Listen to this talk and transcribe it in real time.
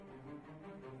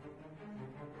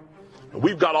And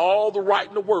we've got all the right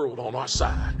in the world on our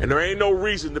side. And there ain't no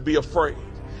reason to be afraid.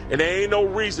 And there ain't no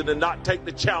reason to not take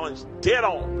the challenge dead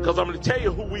on. Because I'm going to tell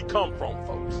you who we come from,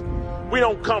 folks. We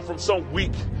don't come from some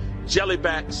weak,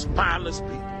 jellyback, spineless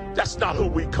people. That's not who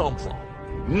we come from.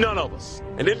 None of us.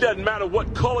 And it doesn't matter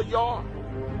what color you are,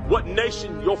 what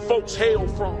nation your folks hail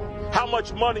from, how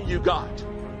much money you got.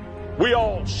 We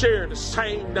all share the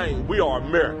same name. We are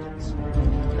Americans.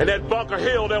 And at Bunker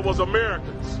Hill, there was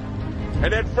Americans.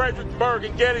 And at Fredericksburg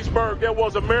and Gettysburg, there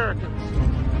was Americans.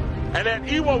 And at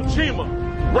Iwo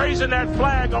Jima, raising that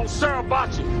flag on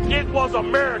Suribachi, it was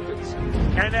Americans.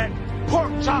 And at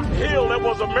Pork Chop Hill, there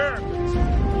was Americans.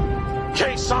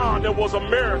 Khe Sanh, there was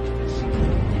Americans.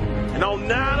 And on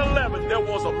 9/11, there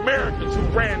was Americans who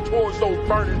ran towards those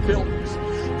burning buildings.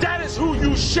 That is who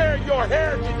you share your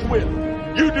heritage with.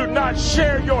 You do not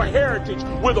share your heritage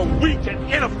with a weak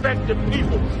and ineffective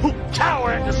people who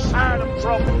cower at the sight of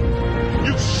trouble.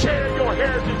 You share your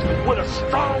heritage with a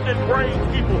strong and brave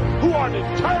people who are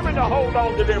determined to hold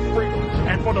on to their freedom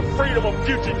and for the freedom of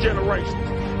future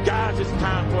generations. Guys, it's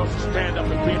time for us to stand up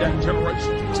and be that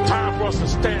generation. It's time for us to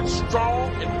stand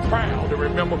strong and proud and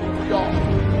remember who we are.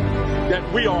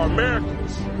 That we are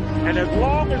Americans. And as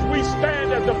long as we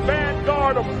stand as the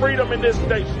vanguard of freedom in this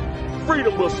nation,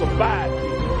 freedom will survive you.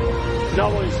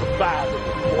 Not only survive, it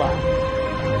will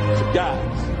thrive. So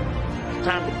guys, it's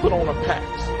time to put on our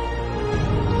packs.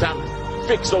 It's time to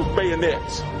fix those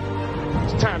bayonets.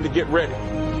 It's time to get ready.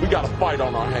 We got a fight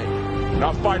on our hands. And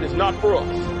our fight is not for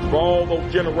us, for all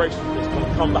those generations that's going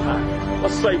to come behind us.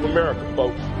 Let's save America,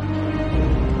 folks.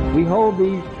 We hold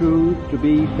these truths to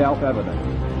be self-evident.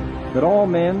 That all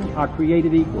men are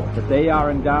created equal, that they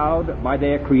are endowed by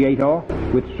their Creator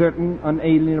with certain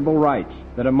unalienable rights,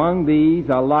 that among these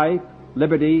are life,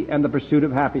 liberty, and the pursuit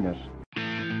of happiness.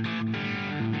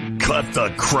 Cut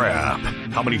the crap.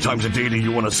 How many times a day do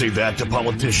you want to say that to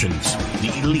politicians,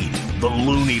 the elite, the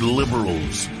loony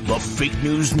liberals, the fake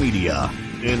news media,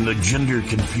 and the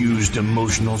gender-confused,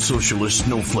 emotional socialist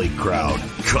snowflake crowd?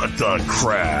 Cut the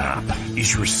crap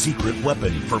is your secret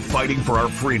weapon for fighting for our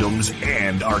freedoms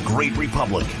and our great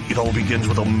republic. It all begins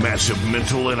with a massive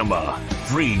mental enema,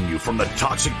 freeing you from the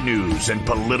toxic news and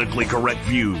politically correct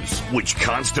views, which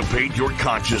constipate your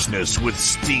consciousness with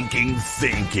stinking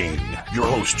thinking. Your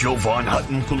host, Jovan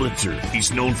Hutton Pulitzer.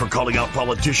 He's known for calling out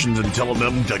politicians and telling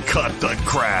them to cut the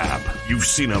crap. You've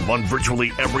seen him on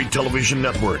virtually every television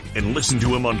network and listened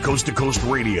to him on Coast to Coast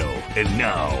Radio. And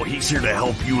now he's here to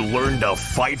help you learn to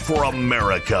fight for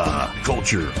America.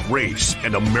 Culture, race,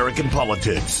 and American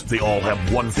politics. They all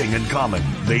have one thing in common.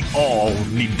 They all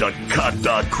need to cut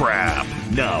the crap.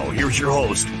 Now, here's your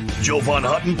host, Jovan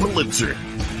Hutton Pulitzer.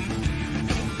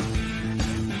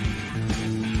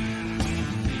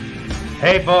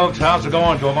 Hey folks, how's it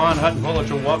going? Jovan Hutton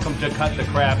Pulitzer. Welcome to Cut the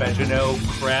Crap. As you know,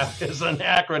 CRAP is an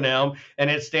acronym and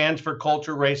it stands for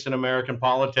Culture, Race, and American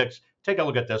Politics. Take a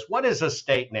look at this. What is a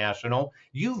state national?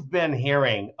 You've been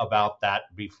hearing about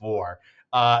that before.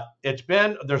 There's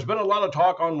been a lot of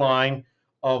talk online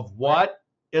of what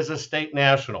is a state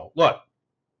national. Look,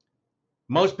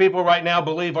 most people right now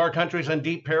believe our country's in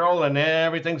deep peril and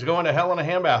everything's going to hell in a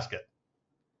handbasket.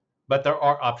 But there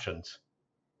are options.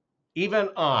 Even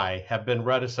I have been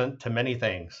reticent to many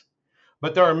things.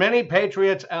 But there are many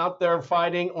patriots out there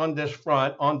fighting on this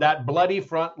front, on that bloody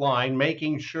front line,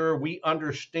 making sure we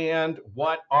understand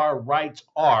what our rights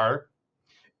are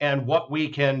and what we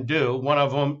can do. One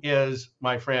of them is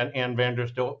my friend Ann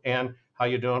Vanderstilt. Ann, how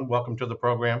you doing? Welcome to the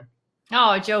program.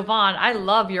 Oh, Jovan, I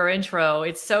love your intro.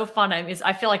 It's so fun.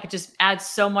 I feel like it just adds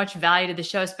so much value to the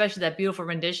show, especially that beautiful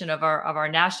rendition of our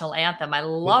national anthem. I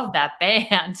love that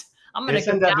band.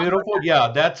 Isn't that beautiful?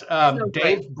 Yeah, that's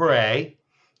Dave Bray.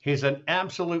 He's an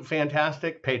absolute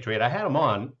fantastic patriot. I had him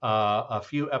on a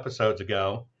few episodes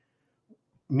ago.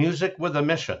 Music with a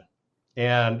Mission.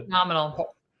 And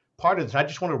phenomenal. Part of this, I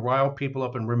just want to rile people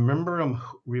up and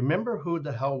remember who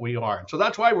the hell we are. And so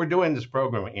that's why we're doing this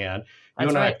program, Ann. You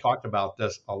and I have talked about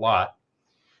this a lot.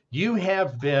 You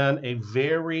have been a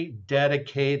very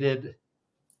dedicated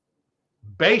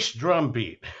bass drum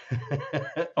beat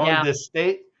on this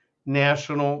state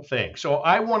national thing. So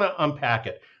I want to unpack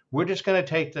it. We're just going to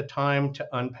take the time to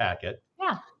unpack it.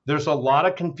 Yeah. There's a lot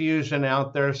of confusion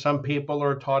out there. Some people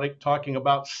are talking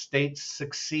about states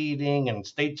succeeding and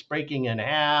states breaking in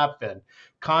half and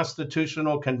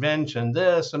constitutional convention,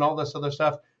 this and all this other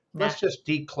stuff. Let's just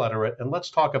declutter it and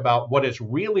let's talk about what is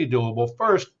really doable.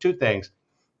 First, two things.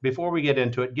 Before we get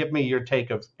into it, give me your take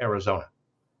of Arizona.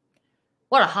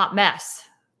 What a hot mess.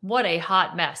 What a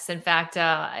hot mess. In fact,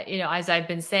 as I've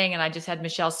been saying, and I just had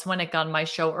Michelle Swinick on my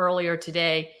show earlier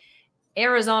today,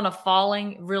 Arizona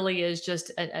falling really is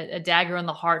just a dagger in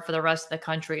the heart for the rest of the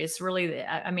country. It's really,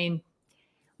 I mean,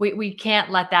 we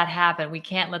can't let that happen. We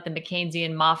can't let the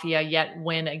McKenzian mafia yet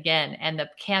win again. And the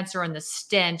cancer and the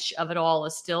stench of it all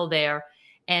is still there.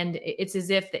 And it's as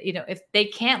if, if they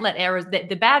can't let Arizona,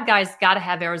 the bad guys got to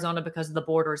have Arizona because of the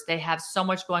borders. They have so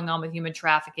much going on with human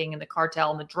trafficking and the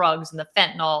cartel and the drugs and the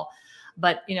fentanyl.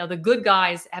 But, the good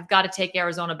guys have got to take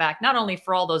Arizona back, not only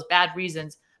for all those bad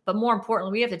reasons, but more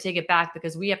importantly, we have to take it back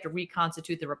because we have to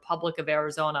reconstitute the Republic of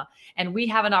Arizona. And we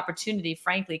have an opportunity,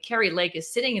 frankly. Kari Lake is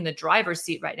sitting in the driver's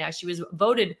seat right now. She was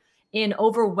voted in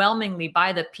overwhelmingly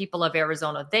by the people of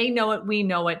Arizona. They know it. We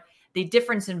know it. The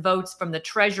difference in votes from the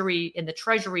Treasury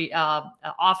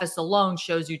office alone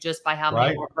shows you just by how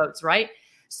many more votes, right?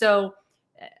 So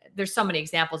there's so many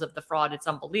examples of the fraud. It's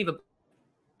unbelievable.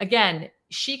 Again,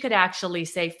 she could actually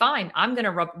say, fine, I'm going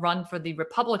to run for the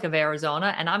Republic of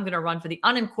Arizona, and I'm going to run for the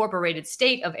unincorporated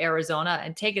state of Arizona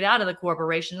and take it out of the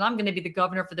corporation. And I'm going to be the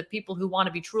governor for the people who want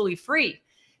to be truly free.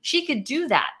 She could do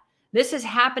that. This is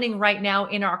happening right now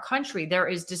in our country. There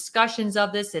is discussions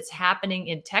of this. It's happening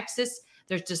in Texas.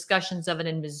 There's discussions of it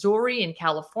in Missouri, in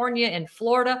California, in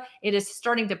Florida. It is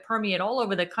starting to permeate all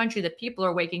over the country that people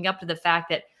are waking up to the fact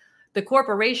that the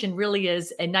corporation really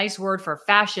is a nice word for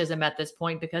fascism at this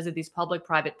point because of these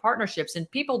public-private partnerships. And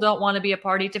people don't want to be a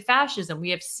party to fascism. We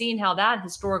have seen how that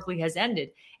historically has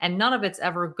ended, and none of it's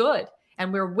ever good.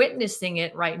 And we're witnessing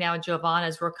it right now, Jovan,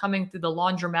 as we're coming through the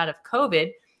laundromat of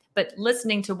COVID, but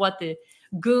listening to what the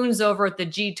goons over at the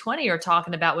G20 are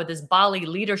talking about with this Bali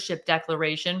Leadership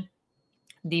Declaration,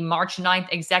 the March 9th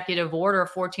Executive Order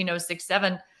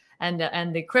 14067, and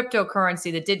the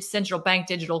cryptocurrency, the central bank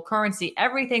digital currency,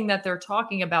 everything that they're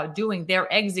talking about doing,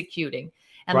 they're executing.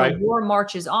 And the war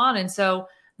marches on. And so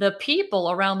the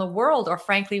people around the world are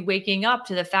frankly waking up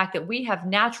to the fact that we have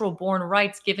natural born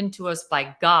rights given to us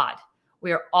by God.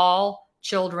 We are all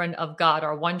children of God,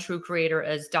 our one true creator,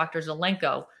 as Dr.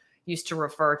 Zelenko used to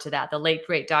refer to that, the late,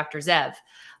 great Dr. Zev.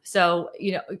 So,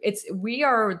 we've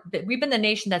been the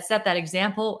nation that set that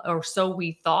example, or so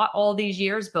we thought all these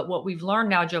years. But what we've learned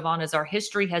now, Jovan, is our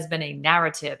history has been a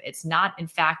narrative. It's not, in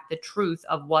fact, the truth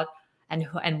of what and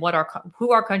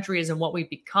who our country is and what we've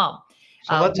become.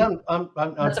 So let's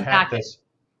unpack this.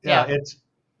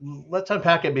 Let's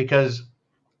unpack it, because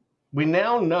we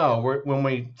now know when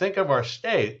we think of our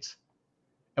states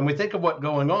and we think of what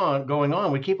going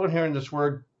on, we keep on hearing this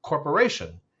word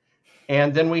corporation.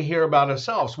 And then we hear about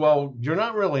ourselves. Well, you're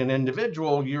not really an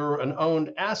individual. You're an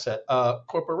owned asset, a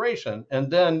corporation. And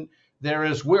then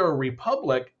we're a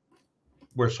republic.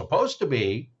 We're supposed to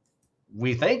be.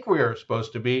 We think we're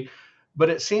supposed to be. But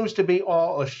it seems to be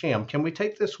all a sham. Can we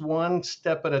take this one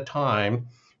step at a time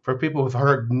for people who've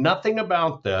heard nothing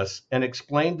about this and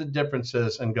explain the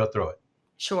differences and go through it?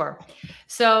 Sure.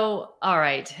 So, all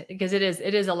right, because it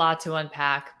is a lot to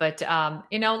unpack, but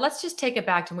let's just take it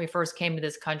back to when we first came to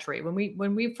this country.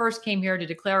 When we first came here to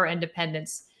declare our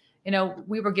independence,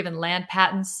 we were given land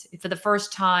patents for the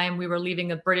first time. We were leaving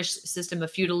the British system of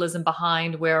feudalism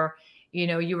behind, where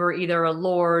you were either a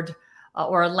lord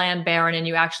or a land baron, and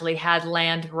you actually had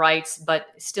land rights, but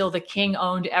still the king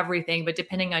owned everything. But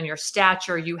depending on your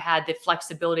stature, you had the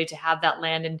flexibility to have that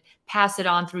land and pass it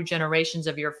on through generations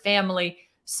of your family,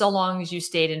 so long as you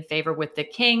stayed in favor with the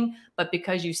king. But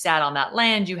because you sat on that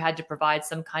land, you had to provide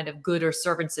some kind of good or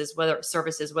services, whether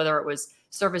it was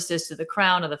services to the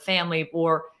crown or the family,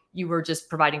 or you were just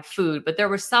providing food. But there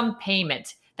was some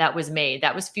payment that was made.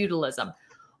 That was feudalism.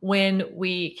 When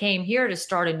we came here to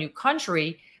start a new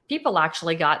country, people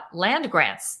actually got land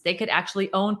grants. They could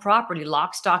actually own property,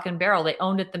 lock, stock, and barrel. They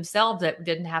owned it themselves. They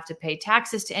didn't have to pay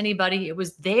taxes to anybody. It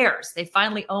was theirs. They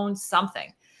finally owned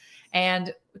something.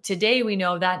 And today we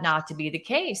know that not to be the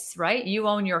case, right? You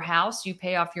own your house, you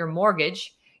pay off your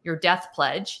mortgage, your death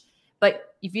pledge.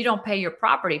 But if you don't pay your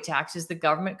property taxes, the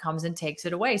government comes and takes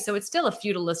it away. So it's still a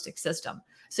feudalistic system.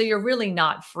 So you're really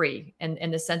not free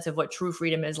in the sense of what true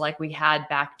freedom is, like we had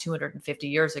back 250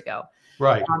 years ago.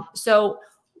 Right. So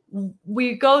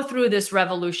we go through this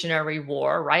Revolutionary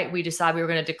War, right? We decide we were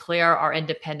going to declare our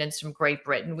independence from Great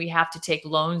Britain. We have to take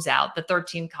loans out. The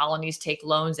 13 colonies take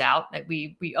loans out.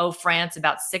 We owe France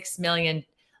about 6 million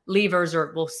livres,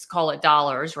 or we'll call it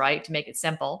dollars, right? To make it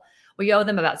simple. We owe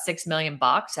them about $6 million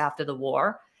after the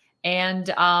war. And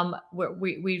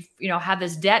we've have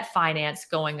this debt finance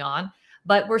going on,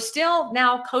 but we're still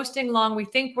now coasting along. We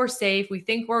think we're safe. We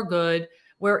think we're good.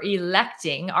 We're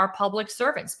electing our public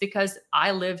servants, because if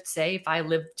I lived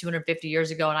 250 years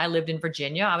ago and I lived in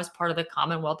Virginia, I was part of the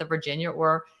Commonwealth of Virginia,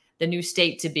 or the new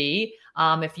state to be.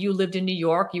 If you lived in New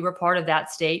York, you were part of that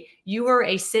state. You were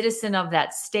a citizen of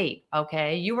that state,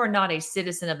 okay? You were not a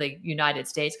citizen of the United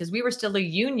States because we were still a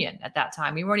union at that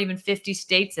time. We weren't even 50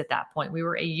 states at that point. We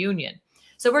were a union.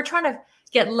 So we're trying to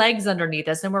get legs underneath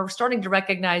us, and we're starting to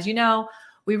recognize,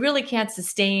 we really can't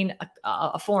sustain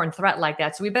a foreign threat like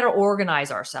that. So we better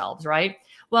organize ourselves, right?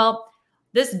 Well,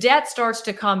 this debt starts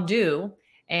to come due.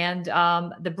 And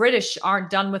the British aren't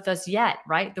done with us yet,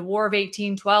 right? The War of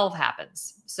 1812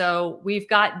 happens. So we've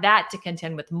got that to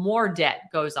contend with. More debt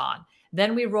goes on.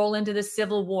 Then we roll into the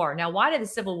Civil War. Now, why did the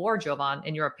Civil War, Jovan,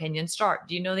 in your opinion, start?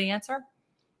 Do you know the answer?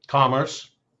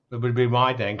 Commerce. It would be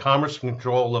my thing. Commerce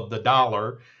control of the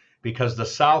dollar, because the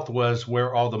South was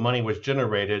where all the money was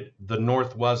generated. The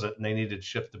North wasn't, and they needed to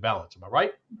shift the balance. Am I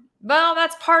right? Well,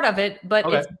 that's part of it, but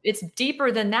Okay. it's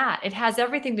deeper than that. It has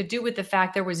everything to do with the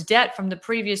fact there was debt from the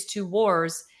previous two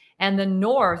wars, and the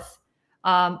North,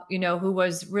 who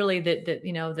was really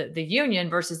the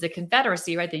Union versus the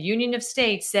Confederacy, right? The Union of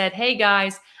States said, "Hey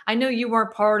guys, I know you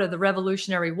weren't part of the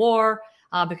Revolutionary War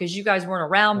because you guys weren't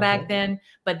around back then,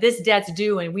 but this debt's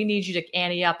due, and we need you to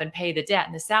ante up and pay the debt."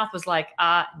 And the South was like,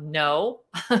 "No,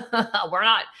 we're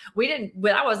not. We didn't.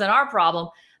 That wasn't our problem."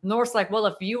 North's like, well,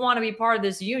 if you want to be part of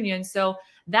this union. So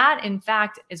that, in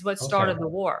fact, is what started the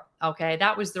war. Okay.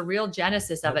 That was the real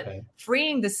genesis of it.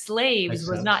 Freeing the slaves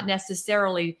was not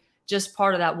necessarily just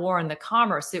part of that war and the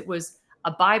commerce. It was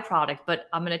a byproduct. But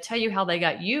I'm going to tell you how they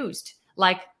got used.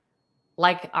 Like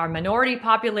our minority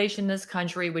population in this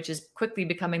country, which is quickly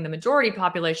becoming the majority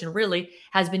population, really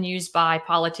has been used by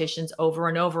politicians over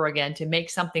and over again to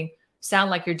make something sound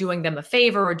like you're doing them a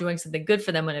favor or doing something good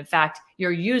for them, when in fact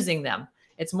you're using them.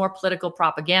 It's more political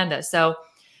propaganda. So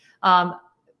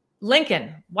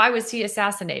Lincoln, why was he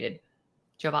assassinated,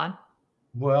 Jovan?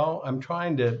 Well, I'm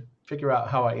trying to figure out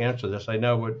how I answer this. I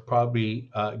know I would probably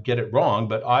get it wrong,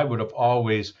 but I would have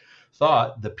always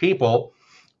thought the people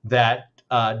that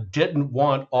didn't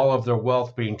want all of their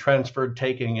wealth being transferred,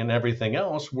 taking, and everything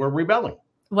else were rebelling.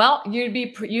 Well,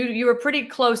 you were pretty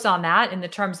close on that in the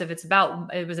terms of it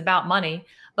was about money.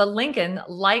 But Lincoln,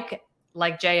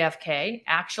 like JFK,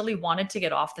 actually wanted to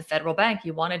get off the federal bank.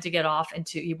 He wanted to get off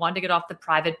the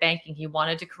private banking. He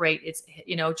wanted to create its,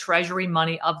 treasury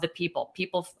money of the people,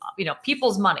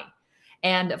 people's money.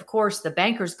 And of course, the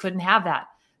bankers couldn't have that.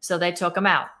 So they took him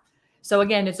out. So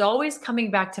again, it's always coming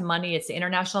back to money. It's the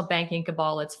international banking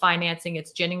cabal. It's financing.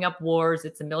 It's ginning up wars.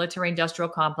 It's the military industrial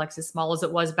complex, as small as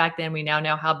it was back then. We now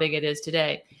know how big it is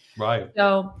today. Right.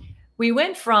 So we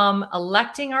went from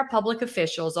electing our public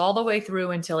officials all the way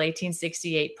through until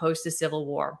 1868, post the Civil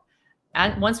War.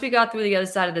 And once we got through the other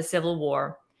side of the Civil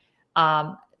War,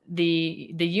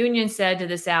 the Union said to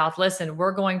the South, "Listen,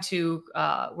 we're going to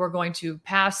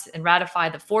pass and ratify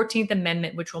the 14th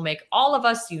Amendment, which will make all of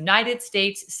us United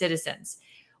States citizens."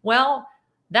 Well,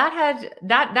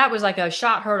 that was like a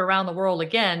shot heard around the world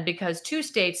again, because two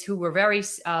states who were very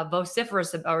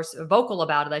vociferous or vocal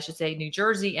about it, I should say, New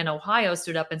Jersey and Ohio,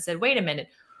 stood up and said, "Wait a minute,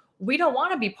 we don't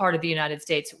want to be part of the United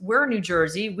States. We're New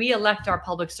Jersey. We elect our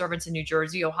public servants in New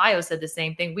Jersey." Ohio said the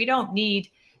same thing. "We don't need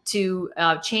to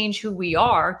change who we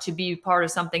are to be part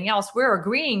of something else. We're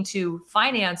agreeing to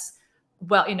finance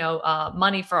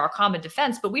money for our common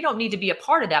defense, but we don't need to be a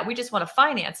part of that. We just want to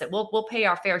finance it. We'll pay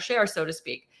our fair share, so to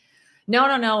speak."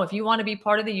 No. If you want to be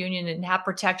part of the union and have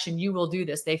protection, you will do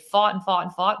this. They fought and fought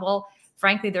and fought. Well,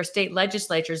 frankly, their state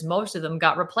legislatures, most of them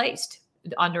got replaced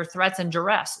under threats and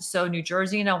duress. So New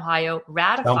Jersey and Ohio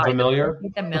ratified. Sound familiar?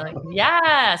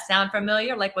 Yeah, sound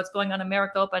familiar? Like what's going on in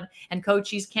Maricopa and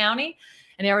Cochise County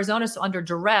and Arizona. So under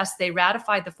duress, they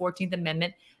ratified the 14th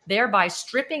Amendment, thereby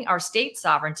stripping our state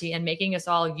sovereignty and making us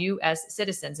all U.S.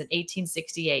 citizens in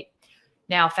 1868.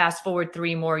 Now, fast forward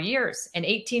 3 more years. In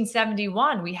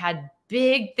 1871, we had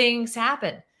big things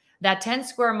happen. That 10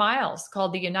 square miles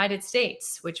called the United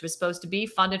States, which was supposed to be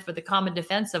funded for the common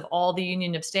defense of all the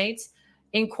Union of States,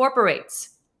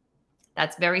 incorporates.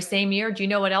 That's very same year. Do you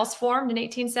know what else formed in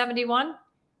 1871?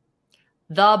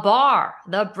 The bar,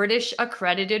 the British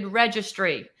Accredited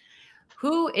Registry.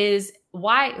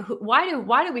 Why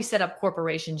do we set up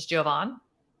corporations, Jovan?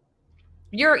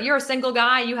 You're a single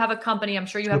guy. You have a company. I'm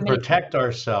sure you have to protect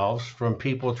ourselves from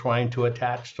people trying to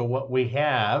attach to what we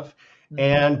have,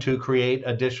 and to create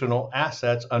additional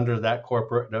assets under that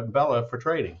corporate umbrella for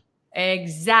trading.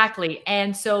 Exactly.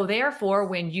 And so therefore,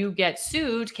 when you get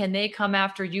sued, can they come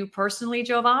after you personally,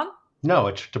 Jovan? No,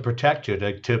 it's to protect you.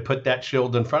 To put that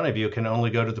shield in front of you can only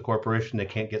go to the corporation. They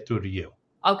can't get through to you.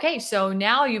 Okay, so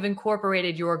now you've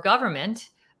incorporated your government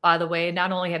by the way,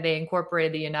 not only have they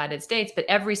incorporated the United States, but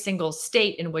every single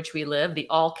state in which we live, the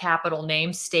all capital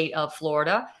names, state of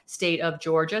Florida, state of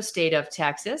Georgia, state of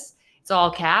Texas, it's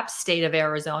all caps, state of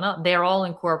Arizona, they're all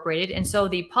incorporated. And so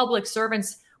the public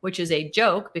servants, which is a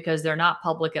joke because they're not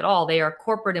public at all, they are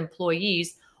corporate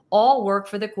employees, all work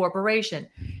for the corporation.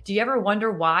 Do you ever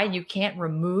wonder why you can't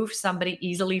remove somebody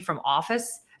easily from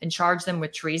office and charge them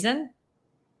with treason?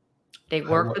 They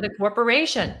work for the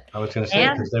corporation. I was going to say,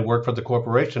 because they work for the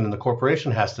corporation and the corporation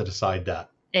has to decide that.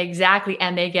 Exactly.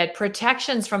 And they get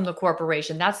protections from the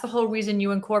corporation. That's the whole reason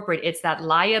you incorporate. It's that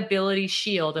liability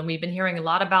shield. And we've been hearing a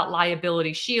lot about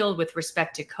liability shield with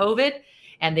respect to COVID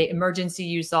and the emergency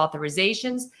use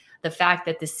authorizations. The fact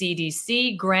that the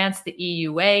CDC grants the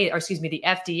EUA, or excuse me, the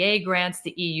FDA grants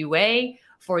the EUA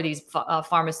for these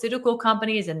pharmaceutical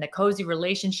companies and the cozy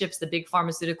relationships the big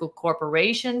pharmaceutical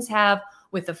corporations have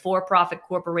with the for-profit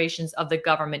corporations of the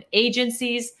government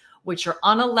agencies, which are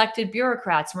unelected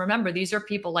bureaucrats. And remember, these are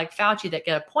people like Fauci that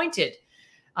get appointed.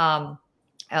 Rochelle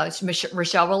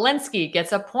Walensky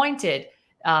gets appointed.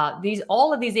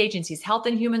 All of these agencies, Health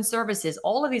and Human Services,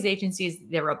 all of these agencies,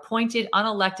 they're appointed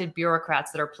unelected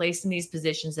bureaucrats that are placed in these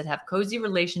positions that have cozy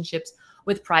relationships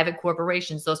with private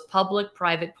corporations, those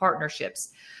public-private partnerships.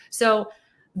 So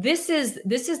this is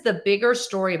the bigger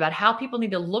story about how people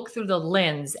need to look through the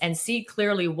lens and see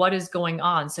clearly what is going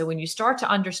on. So when you start to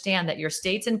understand that your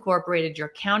state's incorporated, your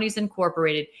county's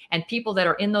incorporated, and people that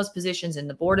are in those positions in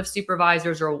the board of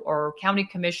supervisors or county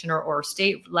commissioner or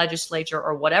state legislature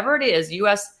or whatever it is,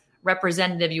 U.S.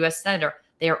 representative, U.S. senator,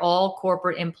 they are all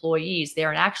corporate employees. They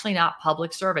are actually not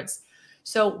public servants.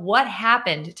 So what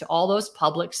happened to all those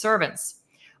public servants?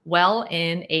 Well,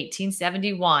 in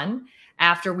 1871,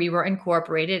 after we were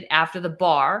incorporated, after the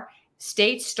bar,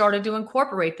 states started to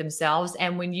incorporate themselves.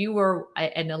 And when you were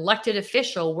an elected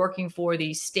official working for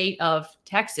the state of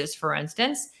Texas, for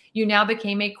instance, you now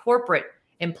became a corporate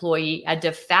employee, a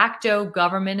de facto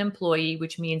government employee,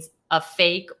 which means a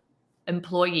fake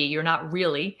employee. You're not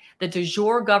really. The de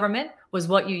jure government was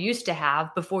what you used to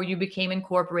have before you became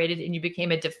incorporated and you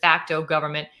became a de facto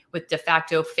government with de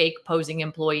facto fake posing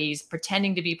employees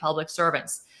pretending to be public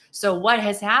servants. So what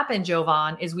has happened,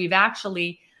 Jovan, is we've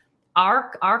actually,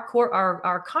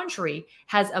 our country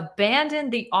has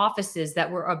abandoned the offices that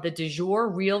were of the de jure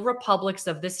real republics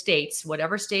of the states,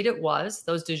 whatever state it was.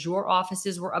 Those de jure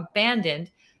offices were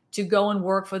abandoned to go and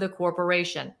work for the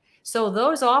corporation. So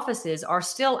those offices are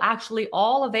still actually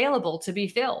all available to be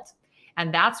filled.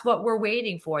 And that's what we're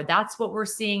waiting for. That's what we're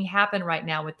seeing happen right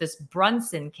now with this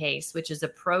Brunson case, which is a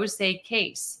pro se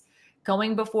case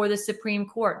going before the Supreme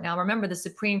Court. Now, remember, the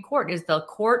Supreme Court is the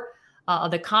court,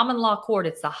 the common law court.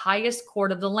 It's the highest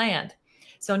court of the land.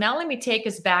 So now let me take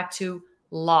us back to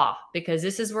law, because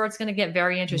this is where it's going to get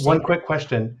very interesting. One quick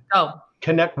question. Oh.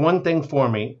 Connect one thing for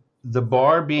me. The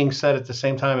bar being set at the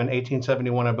same time in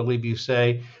 1871, I believe you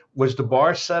say, was the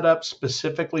bar set up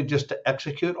specifically just to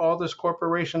execute all this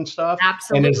corporation stuff?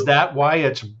 Absolutely. And is that why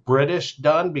it's British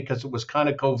done? Because it was kind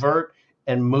of covert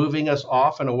and moving us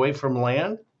off and away from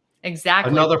land?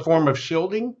 Exactly. Another form of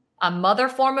shielding? Another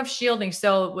form of shielding.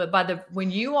 So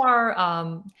when you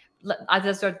are,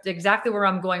 that's exactly where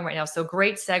I'm going right now. So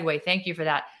great segue. Thank you for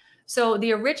that. So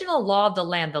the original law of the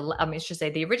land,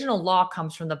 the original law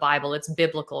comes from the Bible. It's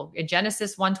biblical. In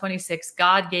Genesis 1:26,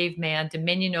 God gave man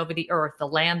dominion over the earth, the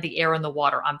land, the air, and the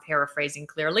water. I'm paraphrasing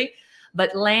clearly.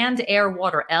 But land, air,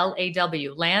 water,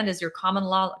 LAW. Land is your common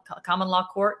law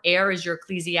court. Air is your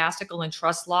ecclesiastical and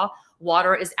trust law.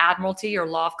 Water is admiralty or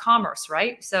law of commerce,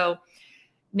 right? So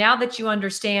now that you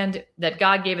understand that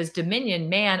God gave us dominion,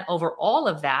 man, over all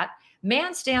of that,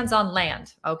 man stands on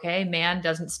land, okay? Man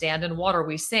doesn't stand in water.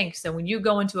 We sink. So when you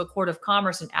go into a court of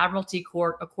commerce, an admiralty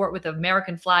court, a court with an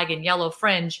American flag and yellow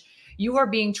fringe, you are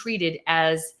being treated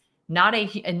as not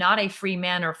a free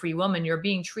man or free woman. You're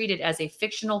being treated as a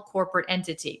fictional corporate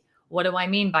entity. What do I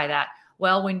mean by that?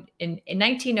 Well, when in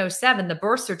 1907, the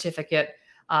birth certificate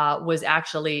was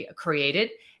actually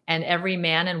created, and every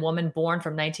man and woman born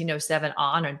from 1907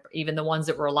 on, and even the ones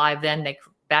that were alive then, they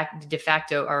de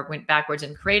facto or went backwards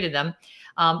and created them,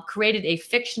 created a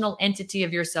fictional entity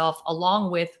of yourself,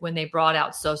 along with when they brought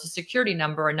out Social Security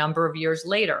number a number of years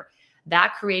later.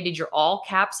 That created your all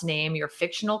caps name, your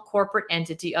fictional corporate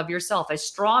entity of yourself, a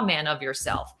straw man of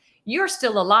yourself. You're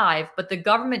still alive, but the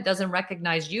government doesn't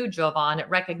recognize you, Jovan. It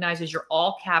recognizes your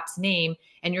all caps name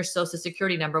and your Social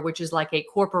Security number, which is like a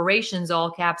corporation's all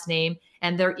caps name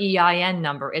and their EIN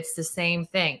number. It's the same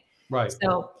thing. Right.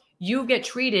 So you get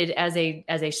treated as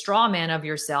a straw man of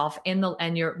yourself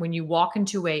when you walk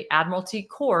into a admiralty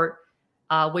court,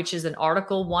 which is an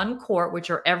Article I court, which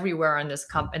are everywhere in this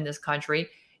country.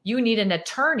 you need an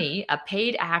attorney, a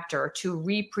paid actor, to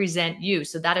represent you.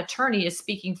 So that attorney is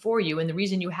speaking for you. And the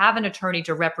reason you have an attorney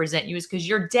to represent you is because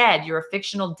you're dead. You're a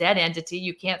fictional dead entity.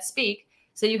 You can't speak.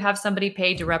 So you have somebody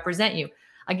paid to represent you.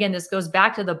 Again, this goes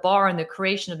back to the bar and the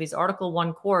creation of these Article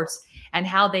I courts and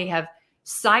how they have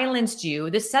silenced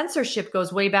you. This censorship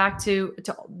goes way back to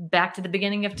the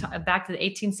beginning of time, back to the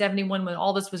 1871 when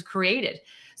all this was created.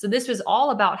 So this was all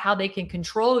about how they can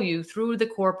control you through the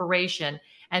corporation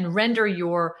and render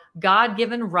your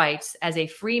God-given rights as a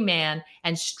free man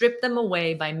and strip them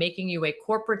away by making you a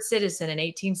corporate citizen in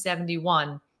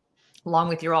 1871, along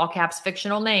with your all caps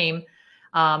fictional name,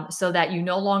 so that you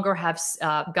no longer have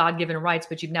God-given rights,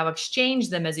 but you've now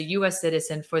exchanged them as a U.S.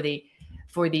 citizen for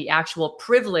the actual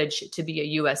privilege to be a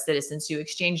U.S. citizen. So you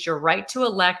exchange your right to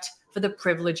elect for the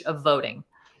privilege of voting.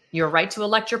 Your right to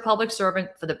elect your public servant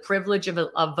for the privilege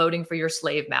of voting for your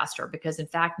slave master, because in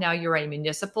fact, now you're a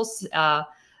municipal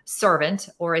servant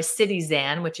or a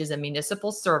citizen, which is a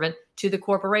municipal servant to the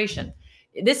corporation.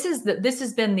 This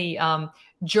has been the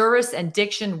juris and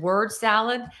diction word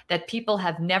salad that people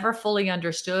have never fully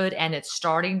understood, and it's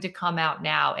starting to come out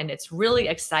now. And it's really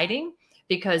exciting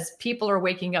because people are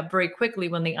waking up very quickly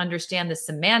when they understand the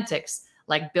semantics.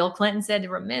 Like Bill Clinton said,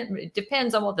 it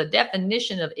depends on what the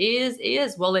definition of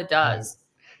is. Well, it does.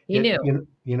 He knew.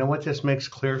 You know what this makes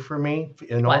clear for me?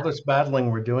 In all this battling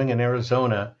we're doing in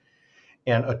Arizona,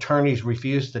 and attorneys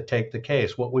refuse to take the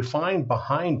case, what we find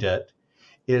behind it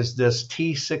is this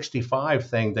T65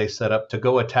 thing they set up to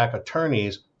go attack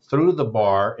attorneys through the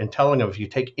bar and telling them, if you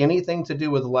take anything to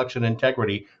do with election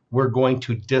integrity, we're going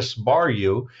to disbar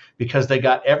you, because they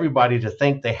got everybody to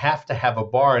think they have to have a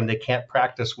bar and they can't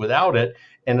practice without it.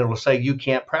 And it'll say you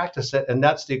can't practice it. And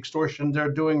that's the extortion they're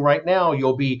doing right now.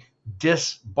 You'll be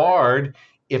disbarred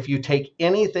if you take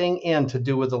anything in to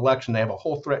do with election. They have a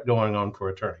whole threat going on for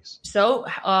attorneys. So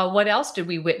what else did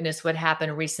we witness what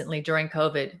happened recently during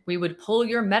COVID? We would pull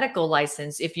your medical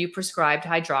license if you prescribed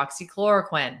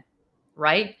hydroxychloroquine,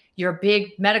 right? Your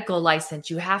big medical license.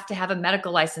 You have to have a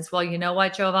medical license. Well, you know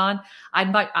what, Jovan?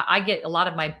 I get a lot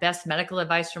of my best medical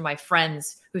advice from my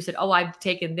friends who said, oh, I've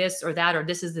taken this or that, or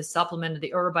this is the supplement of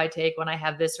the herb I take when I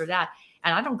have this or that.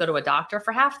 And I don't go to a doctor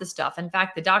for half the stuff. In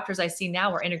fact, the doctors I see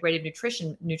now are integrative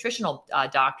nutritional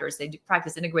doctors. They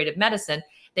practice integrative medicine.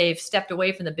 They've stepped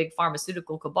away from the big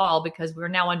pharmaceutical cabal because we're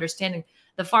now understanding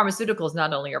the pharmaceuticals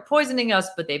not only are poisoning us,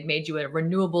 but they've made you a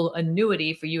renewable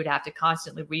annuity for you to have to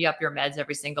constantly re-up your meds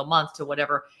every single month to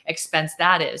whatever expense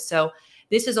that is. So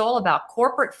this is all about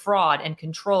corporate fraud and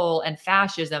control and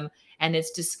fascism. And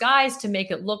it's disguised to make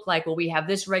it look like, well, we have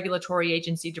this regulatory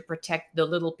agency to protect the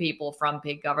little people from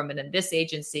big government, and this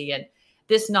agency and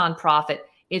this nonprofit.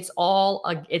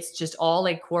 It's just all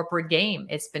a corporate game.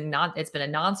 It's been a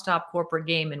nonstop corporate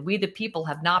game. And we, the people,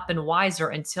 have not been wiser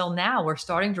until now. We're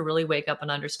starting to really wake up and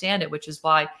understand it, which is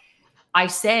why I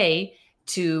say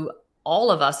to all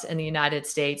of us in the United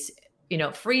States,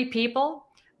 free people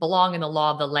belong in the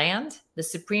law of the land. The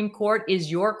Supreme Court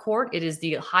is your court. It is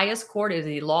the highest court. It is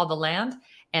the law of the land.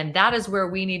 And that is where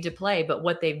we need to play. But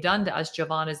what they've done to us,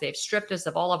 Jovan, is they've stripped us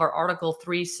of all of our Article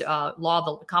 3 law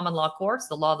of the common law courts,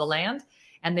 the law of the land,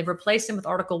 and they've replaced them with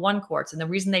Article 1 courts. And the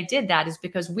reason they did that is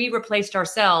because we replaced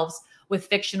ourselves with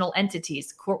fictional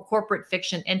entities, corporate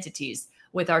fiction entities,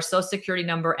 with our social security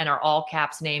number and our all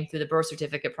caps name through the birth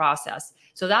certificate process.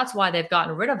 So that's why they've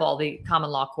gotten rid of all the common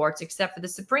law courts except for the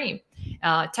Supreme.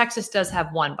 Texas does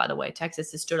have one, by the way.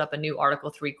 Texas has stood up a new Article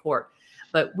 3 court.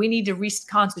 But we need to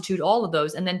reconstitute all of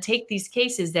those and then take these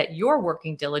cases that you're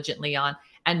working diligently on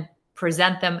and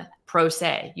present them pro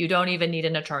se. You don't even need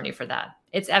an attorney for that.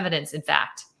 It's evidence, in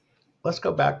fact. Let's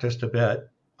go back just a bit.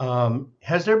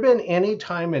 Has there been any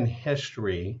time in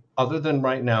history, other than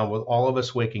right now, with all of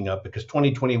us waking up, because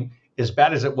 2020, as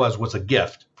bad as it was a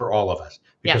gift for all of us,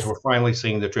 because we're finally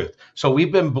seeing the truth. So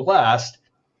we've been blessed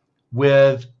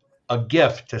with a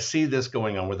gift to see this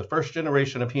going on. We're the first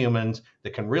generation of humans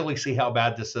that can really see how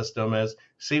bad the system is,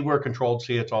 see we're controlled,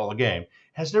 see it's all a game.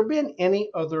 Has there been any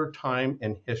other time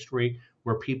in history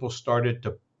where people started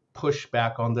to push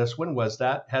back on this? When was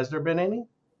that? Has there been any?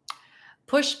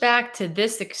 Pushback to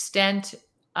this extent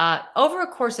over a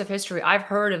course of history? I've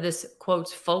heard of this,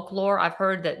 quotes, folklore. I've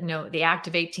heard that, the Act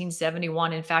of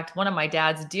 1871. In fact, one of my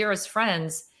dad's dearest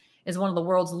friends is one of the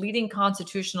world's leading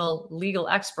constitutional legal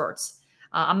experts.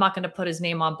 I'm not going to put his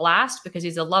name on blast because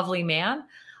he's a lovely man,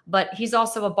 but he's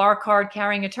also a bar card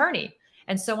carrying attorney.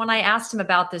 And so when I asked him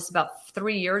about this about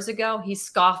 3 years ago, he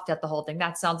scoffed at the whole thing.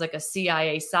 That sounds like a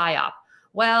CIA psyop.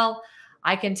 Well,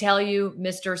 I can tell you,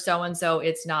 Mr. So-and-so,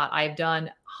 it's not. I've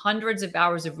done hundreds of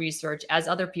hours of research, as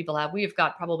other people have. We have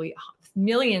got probably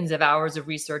millions of hours of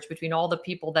research between all the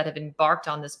people that have embarked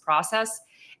on this process.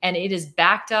 And it is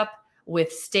backed up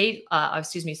with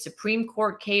Supreme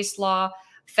Court case law,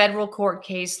 federal court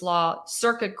case law,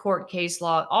 circuit court case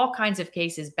law, all kinds of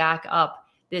cases back up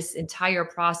this entire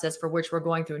process for which we're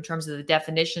going through in terms of the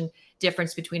definition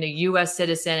difference between a U.S.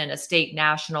 citizen and a state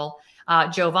national.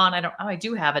 Jovan, I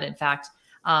do have it, in fact.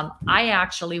 I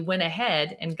actually went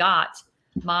ahead and got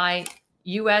my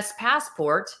U.S.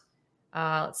 passport.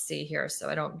 Let's see here, so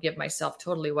I don't give myself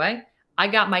totally away. I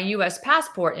got my U.S.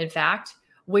 passport, in fact,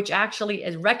 which actually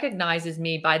recognizes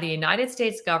me by the United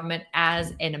States government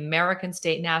as an American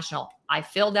state national. I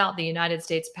filled out the United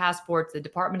States passport, the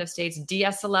Department of State's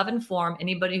DS-11 form.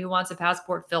 Anybody who wants a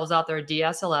passport fills out their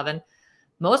DS-11.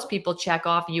 Most people check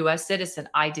off U.S. citizen.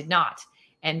 I did not.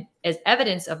 And as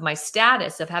evidence of my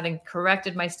status, of having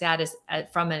corrected my status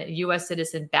from a U.S.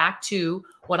 citizen back to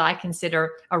what I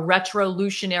consider a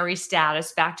retrolutionary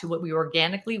status, back to what we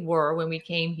organically were when we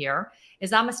came here,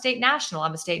 is I'm a state national.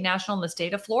 I'm a state national in the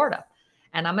state of Florida.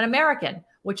 And I'm an American,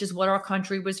 which is what our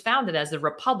country was founded as, a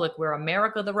republic. We're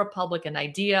America the Republic, an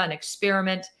idea, an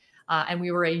experiment. And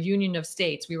we were a union of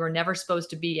states. We were never supposed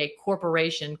to be a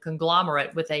corporation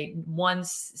conglomerate with a one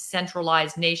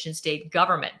centralized nation state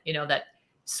government, that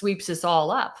sweeps us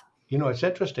all up. It's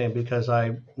interesting because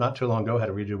I, not too long ago, had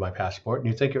to redo my passport,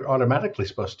 and you think you're automatically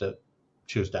supposed to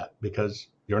choose that because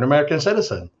you're an American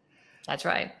citizen. That's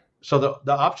right. So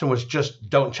the option was just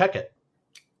don't check it.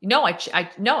 No,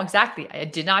 no, exactly. I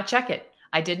did not check it.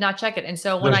 And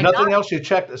so when there's nothing else you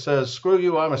check that says, screw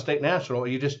you, I'm a state national.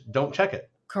 You just don't check it.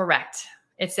 Correct.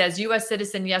 It says U.S.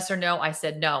 citizen, yes or no. I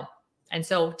said no. And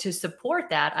so to support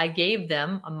that, I gave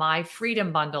them my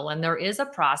Freedom Bundle. And there is a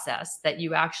process that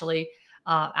you actually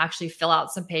fill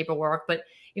out some paperwork. But,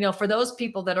 for those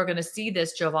people that are going to see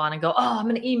this, Jovan, and go, oh, I'm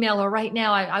going to email her right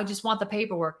now. I just want the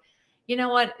paperwork. You know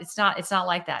what? It's not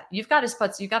like that. You've got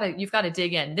to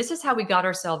dig in. This is how we got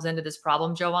ourselves into this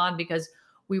problem, Jovan, because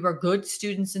we were good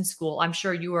students in school. I'm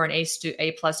sure you were an A+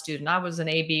 student. I was an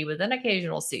AB with an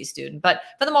occasional C student, but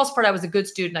for the most part, I was a good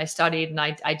student. I studied and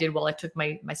I did well. I took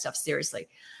my stuff seriously.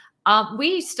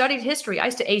 We studied history. I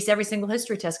used to ace every single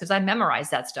history test because I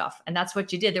memorized that stuff. And that's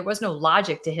what you did. There was no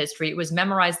logic to history. It was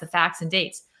memorize the facts and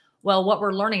dates. Well, what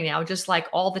we're learning now, just like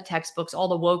all the textbooks, all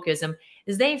the wokeism,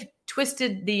 is they've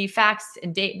twisted the facts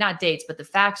and not dates, but the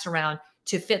facts around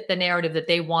to fit the narrative that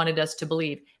they wanted us to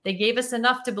believe. They gave us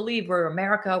enough to believe we're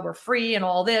America, we're free and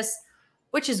all this,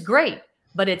 which is great,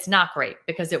 but it's not great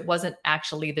because it wasn't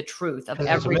actually the truth of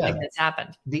everything that's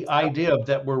happened. The idea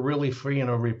that we're really free in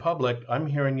a republic, I'm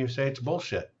hearing you say it's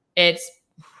bullshit. It's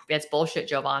bullshit,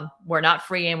 Jovan. We're not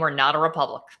free and we're not a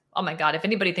republic. Oh my God, if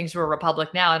anybody thinks we're a republic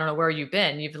now, I don't know where you've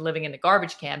been. You've been living in a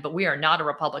garbage can, but we are not a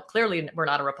republic. Clearly, we're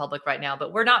not a republic right now,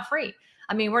 but we're not free.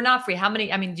 We're not free.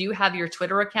 Do you have your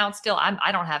Twitter account still?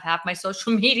 I don't have half my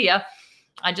social media.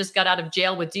 I just got out of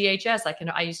jail with DHS.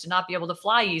 I used to not be able to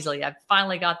fly easily. I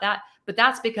finally got that, but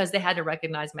that's because they had to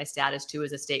recognize my status too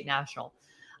as a state national.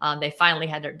 They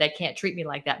finally they can't treat me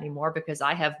like that anymore because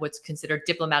I have what's considered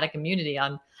diplomatic immunity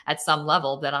at some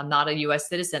level, that I'm not a U.S.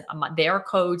 citizen. Their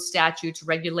codes, statutes,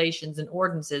 regulations, and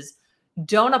ordinances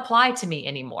don't apply to me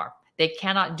anymore. They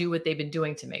cannot do what they've been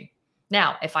doing to me.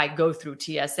 Now, if I go through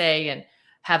TSA and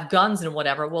have guns and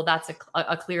whatever, well, that's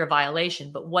a clear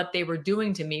violation. But what they were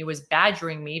doing to me was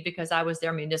badgering me because I was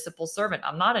their municipal servant.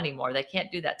 I'm not anymore. They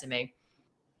can't do that to me.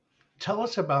 Tell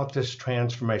us about this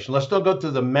transformation. Let's still go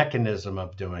through the mechanism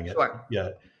of doing it. Sure.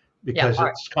 Because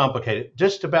it's complicated.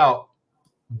 Just about,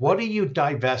 what are you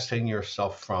divesting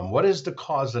yourself from? What is the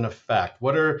cause and effect?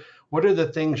 What are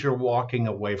the things you're walking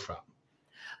away from?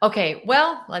 Okay,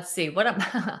 well, let's see. What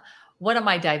am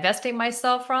I divesting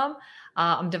myself from?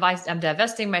 I'm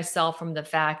divesting myself from the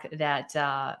fact that,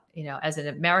 as an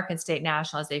American state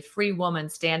national, as a free woman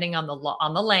standing on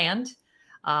the land,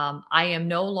 I am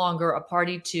no longer a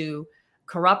party to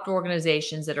corrupt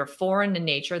organizations that are foreign in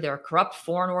nature. They're corrupt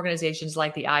foreign organizations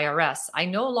like the IRS. I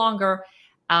no longer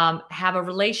have a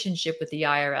relationship with the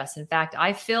IRS. In fact,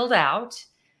 I filled out,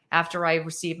 after I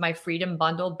received my Freedom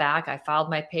Bundle back, I filed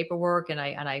my paperwork and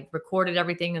I recorded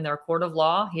everything in their court of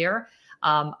law here.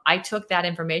 I took that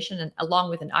information and along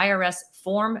with an IRS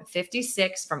Form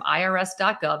 56 from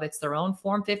irs.gov. It's their own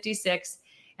Form 56.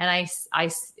 And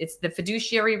it's the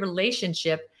fiduciary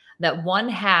relationship that one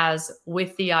has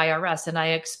with the IRS. And I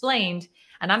explained,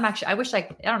 and I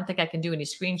don't think I can do any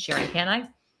screen sharing. Can I?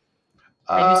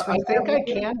 I think I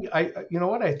can. You know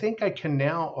what? I think I can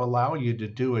now allow you to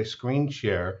do a screen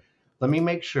share. Let me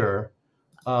make sure.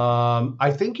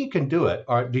 I think you can do it.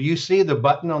 Do you see the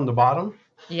button on the bottom?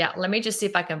 Yeah, let me just see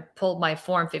if I can pull my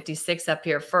Form 56 up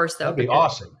here first, though. That'd be because-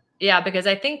 awesome. Yeah, because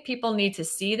I think people need to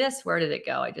see this. Where did it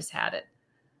go? I just had it.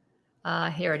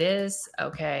 Here it is.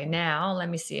 Okay, now let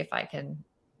me see if I can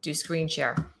do screen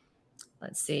share.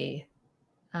 Let's see.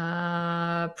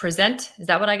 Present. Is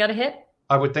that what I got to hit?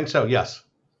 I would think so. Yes.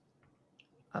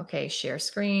 Okay, share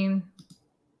screen.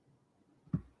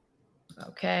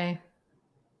 Okay.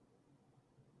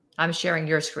 I'm sharing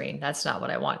your screen. That's not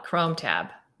what I want. Chrome tab.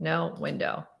 No,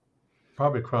 window.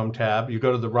 Probably Chrome tab. You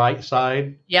go to the right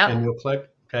side. Yeah. And you'll click.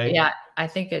 Okay. Yeah, I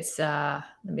think it's, let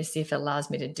me see if it allows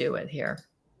me to do it here.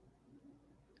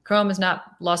 Chrome has not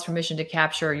lost permission to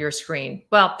capture your screen.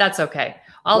 Well, that's okay.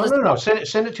 No.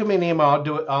 Send it to me in email.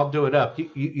 I'll do it up.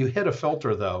 You hit a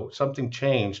filter though. Something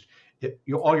changed.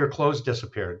 All your clothes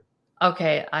disappeared.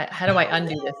 Okay. How do I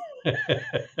undo this?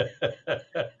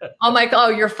 Oh my God! Oh,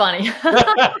 you're funny.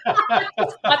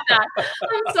 I'm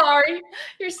sorry.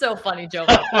 You're so funny, Joe.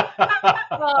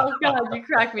 Oh God, you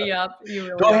crack me up. You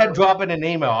really Go ahead, and drop it in an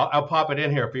email. I'll pop it in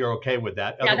here if you're okay with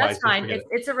that. Yeah, Otherwise, that's fine.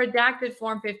 It's a redacted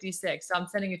Form 56, so I'm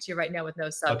sending it to you right now with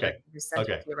no subject. Okay. I'm just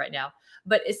sending it to you right now.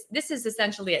 But this is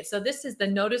essentially it. So this is the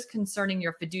notice concerning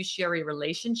your fiduciary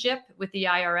relationship with the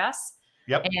IRS.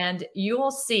 Yep. And you will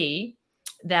see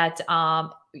that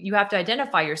you have to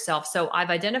identify yourself. So I've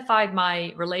identified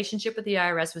my relationship with the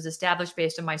IRS was established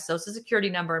based on my social security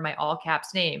number and my all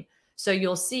caps name. So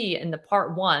you'll see in the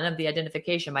part 1 of the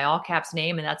identification, my all caps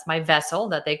name, and that's my vessel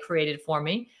that they created for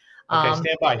me. Okay,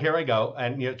 stand by. Here I go.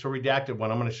 And it's a redacted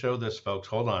one. I'm going to show this, folks.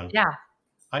 Hold on. Yeah.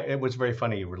 It was very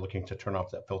funny you were looking to turn off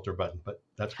that filter button, but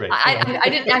that's great. I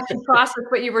didn't actually process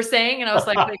what you were saying, and I was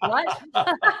like what?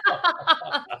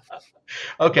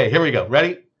 Okay, here we go.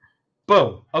 Ready?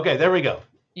 Boom. Okay, there we go.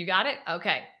 You got it?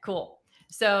 Okay, cool.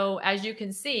 So as you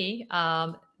can see,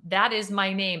 that is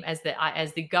my name as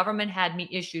the government had me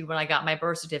issued when I got my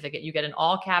birth certificate. You get an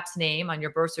all caps name on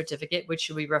your birth certificate, which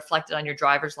should be reflected on your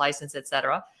driver's license,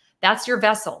 etc. That's your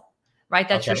vessel, right?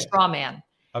 That's your straw man.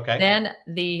 Okay. Then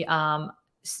the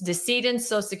decedent's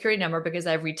social security number, because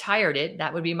I've retired it,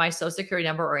 that would be my social security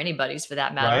number or anybody's for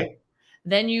that matter. Right.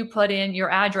 Then you put in your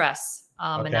address,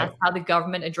 and that's how the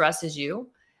government addresses you.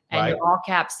 And your all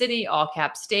cap city, all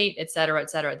cap state, et cetera, et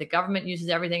cetera. The government uses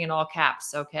everything in all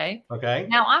caps. Okay. Okay.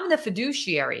 Now I'm the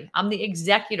fiduciary. I'm the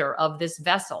executor of this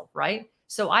vessel, right?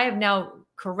 So I have now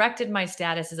corrected my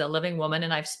status as a living woman,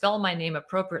 and I've spelled my name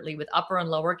appropriately with upper and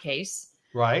lower case.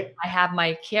 Right. I have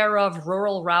my care of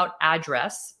rural route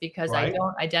address because I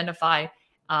don't identify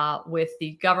with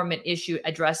the government issue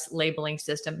address labeling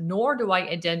system, nor do I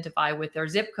identify with their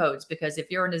zip codes, because if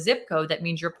you're in a zip code, that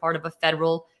means you're part of a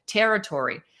federal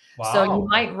territory. Wow. So you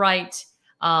might write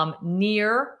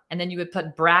near, and then you would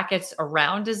put brackets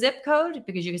around a zip code,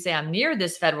 because you can say I'm near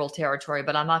this federal territory,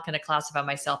 but I'm not going to classify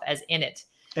myself as in it.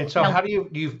 And so how do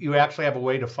you actually have a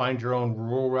way to find your own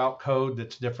rural route code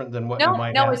that's different than what you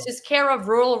might have? No, it's just care of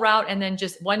rural route and then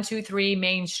just 123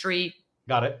 Main Street.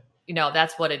 Got it.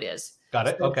 That's what it is. Got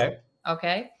it. So, okay.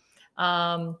 Okay.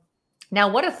 Now,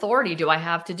 what authority do I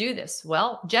have to do this?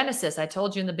 Well, Genesis, I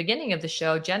told you in the beginning of the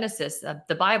show, Genesis,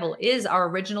 the Bible is our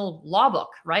original law book,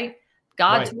 right?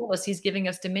 God told us he's giving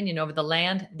us dominion over the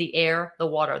land, the air, the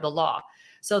water, the law.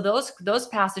 So those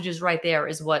passages right there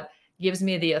is what gives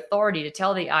me the authority to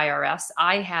tell the IRS,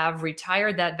 I have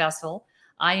retired that vessel.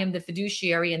 I am the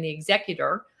fiduciary and the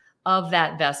executor of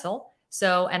that vessel.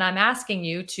 So, and I'm asking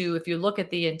you to, if you look at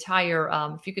the entire,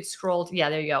 if you could scroll,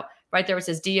 there you go. Right there, it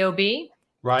says DOB.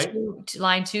 Right.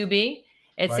 Line 2B.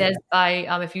 It says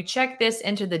if you check this,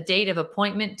 enter the date of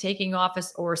appointment, taking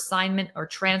office, or assignment, or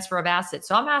transfer of assets.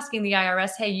 So I'm asking the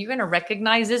IRS, hey, you're going to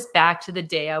recognize this back to the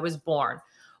day I was born,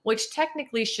 which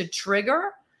technically should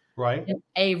trigger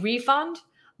a refund.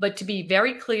 But to be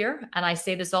very clear, and I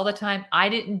say this all the time, I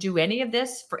didn't do any of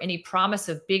this for any promise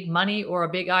of big money or a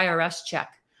big IRS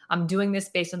check. I'm doing this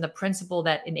based on the principle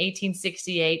that in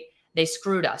 1868, they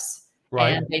screwed us.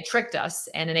 And they tricked us.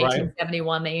 And in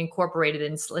 1871, they incorporated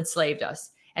and enslaved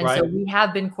us. And so we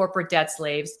have been corporate debt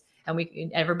slaves.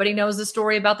 And everybody knows the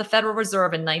story about the Federal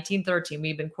Reserve in 1913.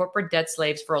 We've been corporate debt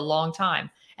slaves for a long time.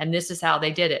 And this is how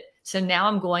they did it. So now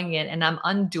I'm going in and I'm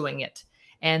undoing it.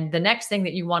 And the next thing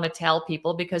that you want to tell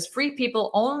people, because free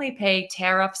people only pay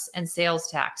tariffs and sales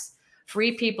tax.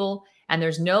 Free people, and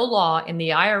there's no law in the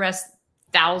IRS,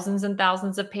 thousands and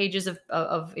thousands of pages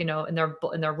of in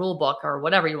their rule book or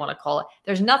whatever you want to call it.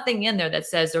 There's nothing in there that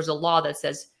says there's a law that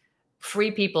says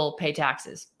free people pay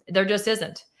taxes. There just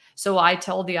isn't. So I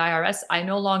told the IRS, I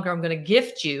no longer am going to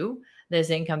gift you this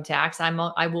income tax.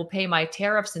 I will pay my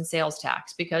tariffs and sales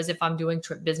tax, because if I'm doing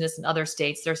business in other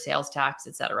states, there's sales tax,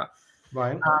 et cetera.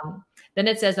 Right. Then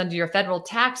it says under your federal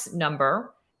tax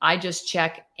number, I just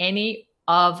check any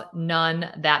of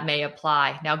none that may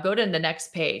apply. Now go to the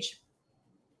next page.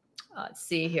 Let's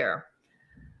see here.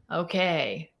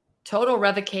 Okay. Total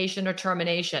revocation or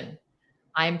termination.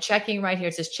 I'm checking right here.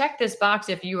 It says check this box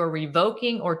if you are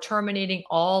revoking or terminating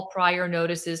all prior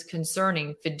notices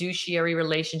concerning fiduciary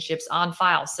relationships on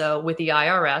file. So with the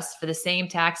IRS for the same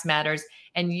tax matters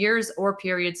and years or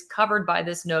periods covered by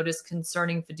this notice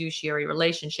concerning fiduciary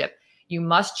relationship. You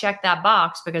must check that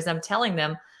box because I'm telling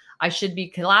them I should be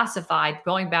classified,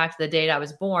 going back to the date I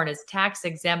was born, as tax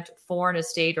exempt foreign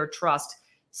estate or trust,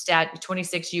 stat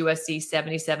 26 USC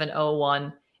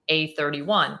 7701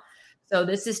 A31. So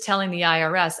this is telling the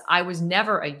IRS I was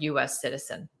never a U.S.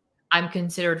 citizen. I'm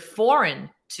considered foreign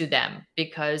to them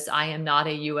because I am not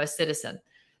a U.S. citizen.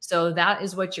 So that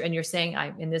is what you're saying,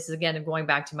 and this is again going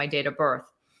back to my date of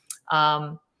birth.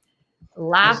 Isn't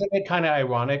it kind of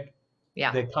ironic?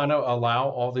 Yeah. They kind of allow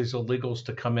all these illegals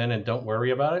to come in and don't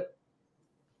worry about it.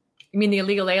 You mean the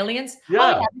illegal aliens?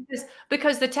 Yeah. Oh, yeah,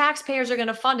 because the taxpayers are going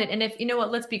to fund it. And if you know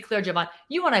what, let's be clear, Jovan,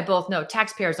 you and I both know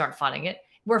taxpayers aren't funding it.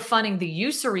 We're funding the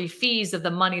usury fees of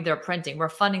the money they're printing. We're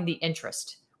funding the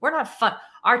interest. We're not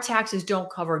our taxes don't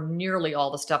cover nearly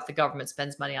all the stuff the government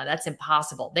spends money on. That's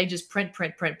impossible. They just print.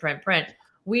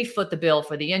 We foot the bill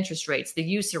for the interest rates, the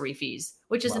usury fees,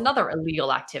 which is another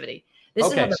illegal activity.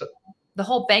 The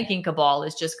whole banking cabal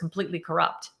is just completely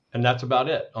corrupt. And that's about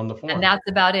it on the form. And that's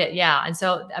about it. Yeah. And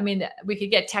so, I mean, we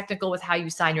could get technical with how you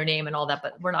sign your name and all that,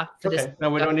 but we're not for this. No,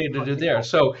 we don't need to do there.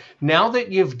 So now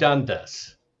that you've done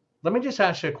this, let me just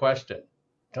ask you a question.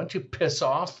 Don't you piss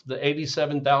off the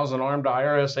 87,000 armed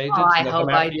IRS agents? Oh, I hope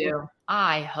I do.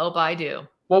 I hope I do.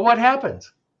 Well, what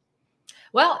happens?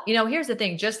 Well, here's the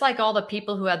thing. Just like all the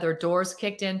people who had their doors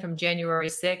kicked in from January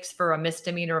 6th for a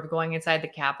misdemeanor of going inside the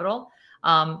Capitol,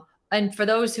 and for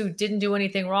those who didn't do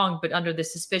anything wrong, but under the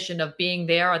suspicion of being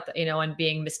there, and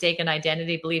being mistaken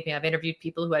identity, believe me, I've interviewed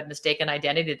people who had mistaken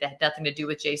identity that had nothing to do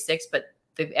with J6, but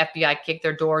the FBI kicked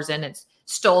their doors in and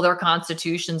stole their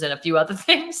constitutions and a few other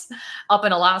things up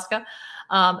in Alaska.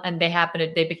 And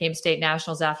they became state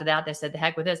nationals after that. They said, the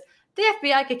heck with this. The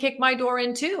FBI could kick my door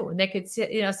in too. And they could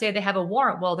say they have a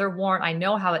warrant. Well, their warrant, I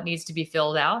know how it needs to be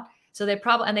filled out. So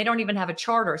they don't even have a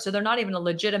charter. So they're not even a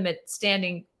legitimate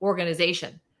standing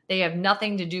organization. They have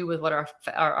nothing to do with what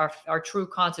our true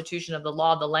constitution of the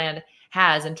law of the land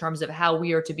has in terms of how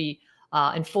we are to be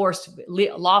enforced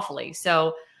lawfully.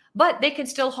 So, but they can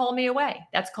still haul me away.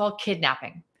 That's called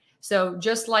kidnapping. So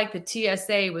just like the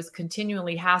TSA was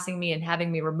continually harassing me and having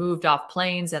me removed off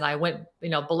planes, and I went,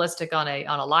 ballistic on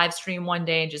a live stream one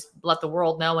day and just let the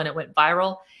world know, and it went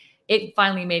viral. It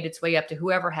finally made its way up to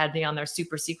whoever had me on their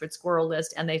super secret squirrel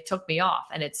list, and they took me off,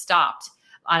 and it stopped.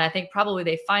 And I think probably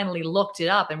they finally looked it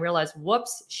up and realized,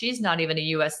 whoops, she's not even a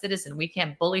U.S. citizen. We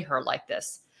can't bully her like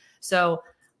this. So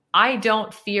I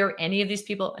don't fear any of these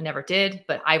people. I never did,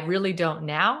 but I really don't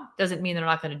now. Doesn't mean they're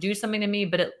not going to do something to me,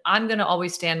 but I'm going to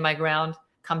always stand my ground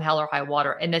come hell or high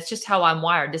water. And that's just how I'm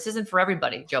wired. This isn't for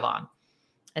everybody, Jovan.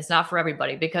 It's not for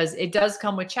everybody because it does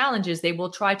come with challenges. They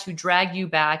will try to drag you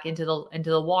back into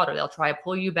the water. They'll try to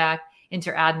pull you back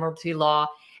into admiralty law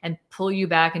and pull you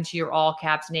back into your all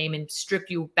caps name and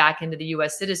strip you back into the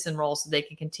U.S. citizen role so they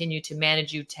can continue to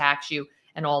manage you, tax you,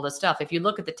 and all this stuff. If you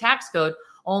look at the tax code,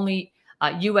 only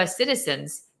U.S.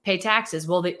 citizens pay taxes.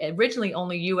 Well, originally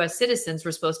only U.S. citizens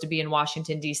were supposed to be in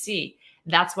Washington, D.C.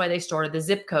 That's why they started the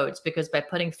zip codes, because by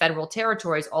putting federal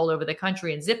territories all over the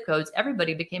country in zip codes,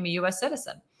 everybody became a U.S.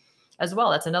 citizen as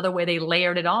well. That's another way they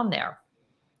layered it on there.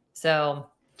 So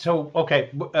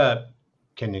okay.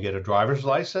 Can you get a driver's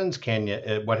license? Can you?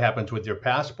 What happens with your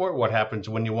passport? What happens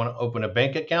when you want to open a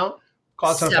bank account?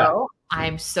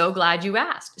 I'm so glad you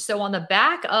asked. So on the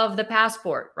back of the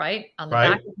passport, right? On the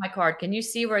back of my card, can you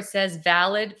see where it says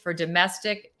valid for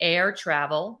domestic air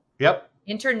travel? Yep.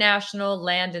 International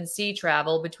land and sea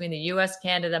travel between the U.S.,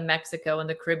 Canada, Mexico, and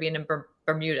the Caribbean and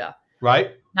Bermuda.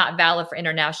 Right. Not valid for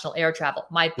international air travel.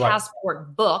 My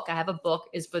passport book, I have a book,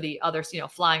 is for the others,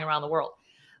 flying around the world.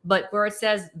 But where it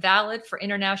says valid for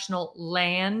international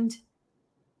land,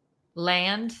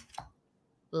 I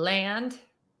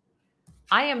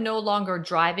am no longer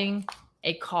driving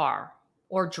a car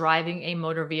or driving a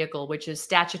motor vehicle, which is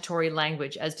statutory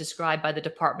language as described by the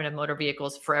Department of Motor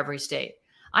Vehicles for every state.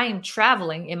 I am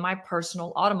traveling in my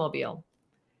personal automobile.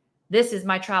 This is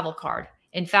my travel card.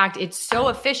 In fact, it's so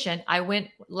efficient.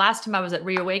 Last time I was at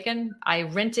Reawaken, I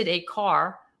rented a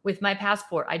car with my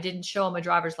passport. I didn't show them a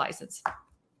driver's license.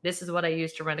 This is what I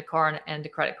used to rent a car and a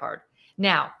credit card.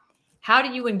 Now, how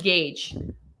do you engage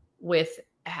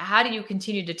how do you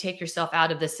continue to take yourself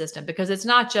out of this system? Because it's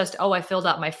not just, I filled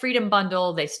out my freedom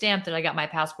bundle, they stamped it, I got my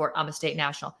passport, I'm a state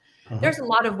national. There's a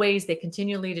lot of ways they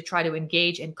continually to try to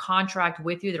engage and contract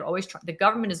with you. They're always the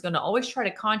government is going to always try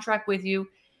to contract with you.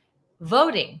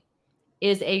 Voting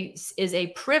is a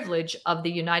privilege of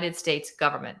the United States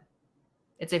government.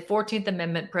 It's a 14th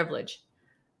Amendment privilege.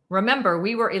 Remember,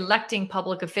 we were electing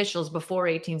public officials before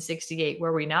 1868,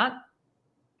 were we not?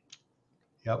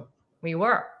 Yep. We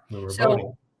were. We were So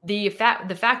voting. the fact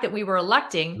that we were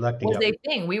electing was yep. a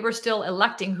thing. We were still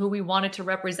electing who we wanted to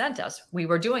represent us. We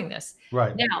were doing this.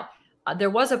 Right. Now,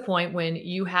 there was a point when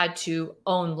you had to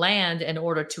own land in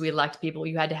order to elect people.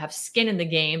 You had to have skin in the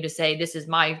game to say, this is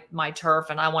my turf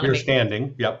and I want to You're make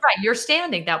standing. Yep. Right. You're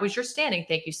standing. That was your standing.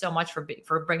 Thank you so much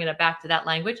for bringing it back to that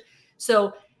language.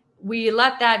 So we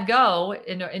let that go.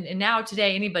 And now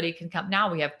today, anybody can come.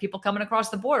 Now we have people coming across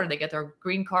the border. They get their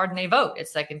green card and they vote.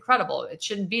 It's like incredible. It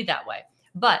shouldn't be that way.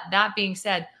 But that being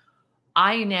said,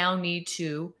 I now need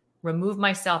to remove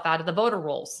myself out of the voter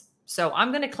rolls. So I'm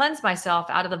going to cleanse myself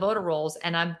out of the voter rolls,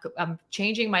 and I'm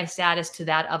changing my status to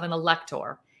that of an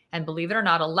elector. And believe it or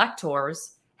not,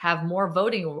 electors have more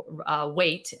voting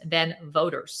weight than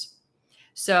voters.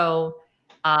 So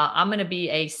I'm going to be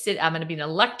an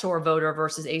elector voter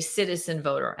versus a citizen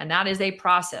voter, and that is a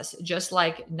process. Just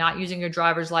like not using your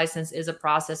driver's license is a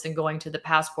process, and going to the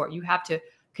passport, you have to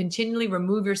continually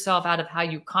remove yourself out of how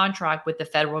you contract with the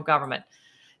federal government.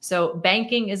 So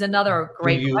banking is another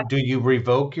great. Do you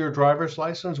revoke your driver's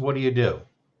license? What do you do?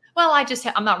 Well,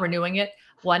 I'm not renewing it.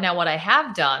 Well, now what I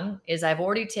have done is I've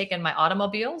already taken my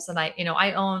automobiles, and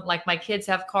I own, like, my kids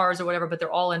have cars or whatever, but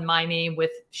they're all in my name with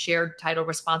shared title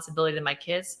responsibility to my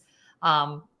kids.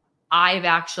 I've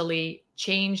actually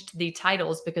changed the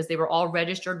titles because they were all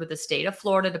registered with the state of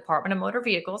Florida Department of Motor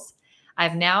Vehicles.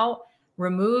 I've now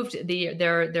removed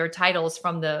their titles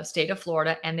from the state of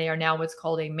Florida, and they are now what's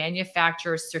called a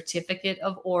manufacturer's certificate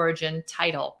of origin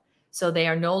title. So they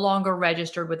are no longer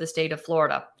registered with the state of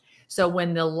Florida. So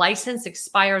when the license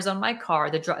expires on my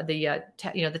car, the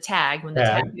tag, when the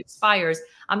tag expires,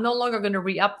 I'm no longer going to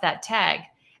re-up that tag.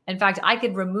 In fact, I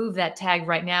could remove that tag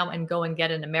right now and go and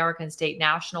get an American State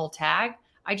National tag.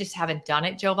 I just haven't done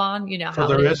it, Jovan. You know so how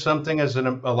there is something as a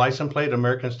license plate,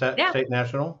 American State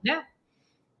National?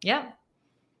 Yeah.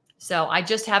 So I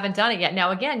just haven't done it yet.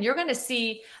 Now, again, you're going to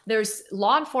see there's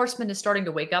law enforcement is starting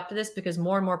to wake up to this because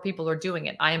more and more people are doing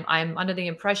it. I'm under the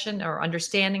impression, or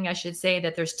understanding, I should say,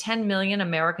 that there's 10 million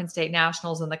American State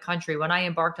Nationals in the country. When I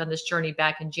embarked on this journey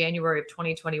back in January of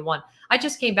 2021, I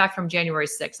just came back from January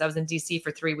 6th. I was in DC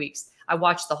for 3 weeks. I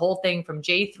watched the whole thing from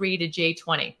J3 to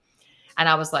J20. And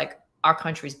I was like, our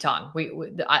country's done.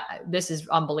 This is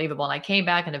unbelievable. And I came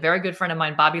back, and a very good friend of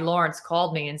mine, Bobby Lawrence,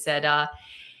 called me and said,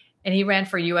 and he ran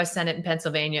for U.S. Senate in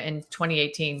Pennsylvania in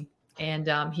 2018.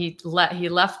 And he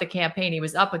left the campaign. He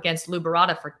was up against Lou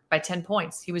Barada by 10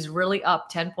 points. He was really up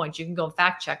 10 points. You can go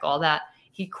fact check all that.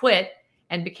 He quit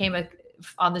and became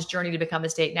on this journey to become a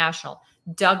state national.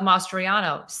 Doug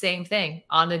Mastriano, same thing,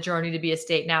 on the journey to be a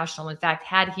state national. In fact,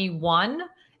 had he won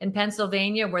in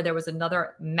Pennsylvania, where there was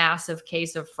another massive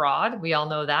case of fraud, we all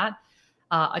know that,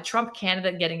 a Trump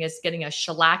candidate getting a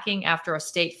shellacking after a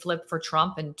state flip for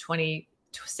Trump in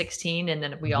 2016, and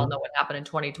then we all know what happened in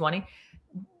 2020.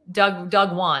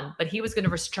 Doug won, but he was going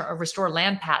to restore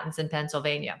land patents in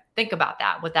Pennsylvania. Think about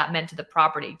that, what that meant to the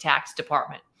property tax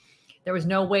department. There was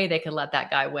no way they could let that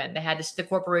guy win. The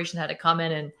corporation had to come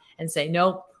in and say,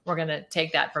 nope, we're going to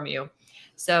take that from you.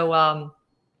 So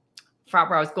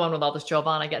where I was going with all this,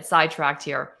 Jovan, I get sidetracked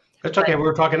here. It's okay. We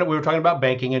were talking about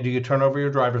banking, and do you turn over your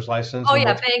driver's license? Oh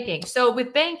yeah, banking. So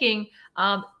with banking,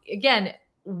 again,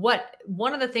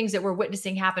 one of the things that we're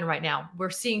witnessing happen right now, we're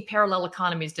seeing parallel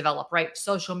economies develop, right?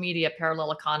 Social media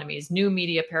parallel economies, new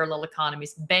media parallel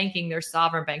economies, banking, there's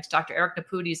sovereign banks. Dr. Eric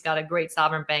Naputi's got a great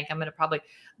sovereign bank. I'm going to probably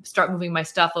start moving my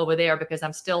stuff over there because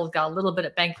I'm still got a little bit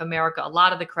at Bank of America, a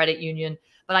lot of the credit union.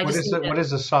 But what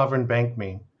does a sovereign bank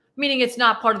mean? Meaning it's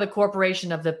not part of the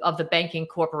corporation of the banking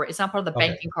corporate. It's not part of the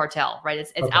banking cartel, right?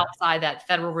 It's outside that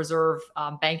Federal Reserve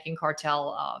banking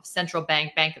cartel, central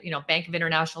bank, Bank of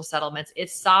International Settlements.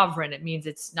 It's sovereign. It means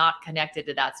it's not connected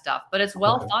to that stuff, but it's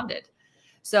well funded.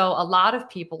 So a lot of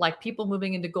people, like people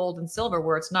moving into gold and silver,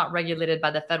 where it's not regulated by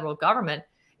the federal government,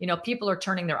 people are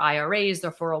turning their IRAs,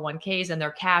 their 401ks, and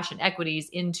their cash and equities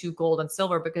into gold and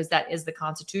silver because that is the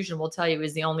Constitution will tell you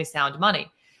is the only sound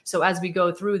money. So as we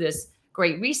go through this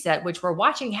great reset, which we're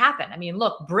watching happen. I mean,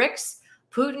 look, BRICS,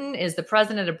 Putin is the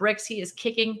president of BRICS. He is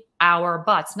kicking our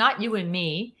butts, not you and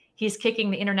me. He's kicking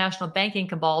the international banking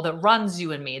cabal that runs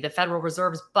you and me, the Federal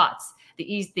Reserve's butts, the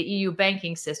EU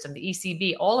banking system, the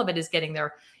ECB, all of it is getting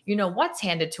their, what's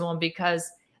handed to them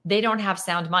because they don't have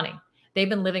sound money. They've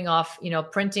been living off,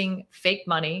 printing fake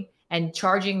money and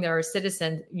charging their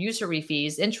citizen usury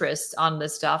fees, interest on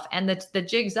this stuff. And the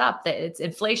jig's up. That it's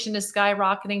inflation is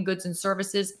skyrocketing, goods and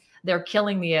services. They're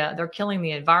killing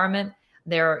the environment.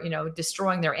 They're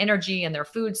destroying their energy and their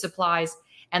food supplies.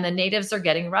 And the natives are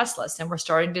getting restless. And we're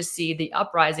starting to see the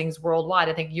uprisings worldwide.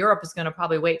 I think Europe is going to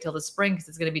probably wait till the spring because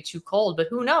it's going to be too cold. But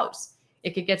who knows?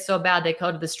 It could get so bad they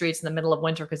go to the streets in the middle of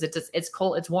winter because it's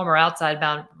cold. It's warmer outside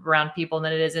around people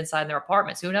than it is inside their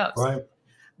apartments. Who knows? Right.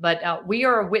 But we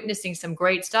are witnessing some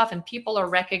great stuff, and people are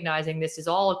recognizing this is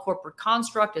all a corporate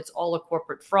construct. It's all a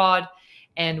corporate fraud,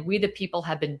 and we the people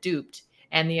have been duped.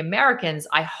 And the Americans,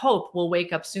 I hope, will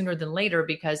wake up sooner than later,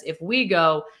 because if we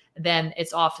go, then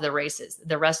it's off to the races.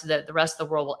 The rest of the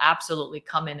world will absolutely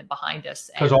come in behind us.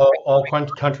 Because all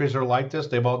countries are like this.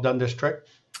 They've all done this trick.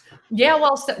 Yeah,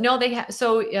 well,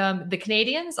 the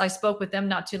Canadians, I spoke with them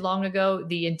not too long ago.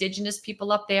 The indigenous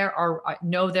people up there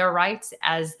know their rights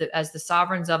as the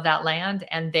sovereigns of that land,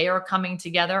 and they are coming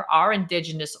together. Our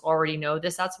indigenous already know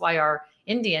this. That's why our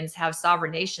Indians have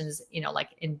sovereign nations, like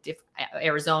in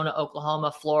Arizona,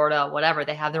 Oklahoma, Florida, whatever.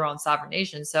 They have their own sovereign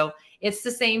nations. So it's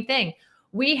the same thing.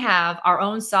 We have our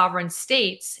own sovereign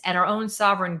states and our own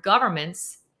sovereign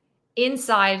governments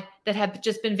inside that have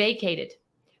just been vacated.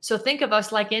 So think of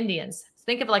us like Indians.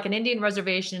 Think of like an Indian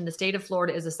reservation in the state of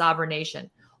Florida is a sovereign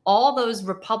nation. All those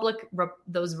republic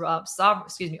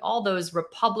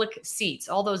seats,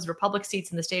 all those republic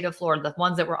seats in the state of Florida, the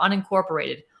ones that were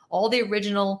unincorporated, all the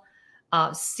original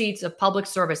seats of public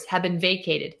service have been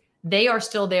vacated. They are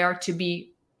still there to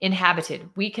be inhabited.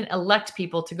 We can elect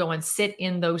people to go and sit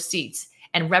in those seats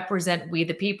and represent we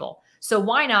the people. So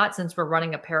why not, since we're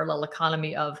running a parallel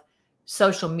economy of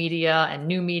social media and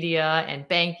new media and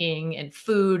banking and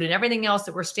food and everything else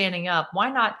that we're standing up,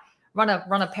 why not run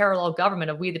a parallel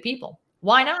government of we the people?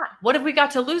 Why not? What have we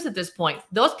got to lose at this point?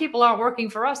 Those people aren't working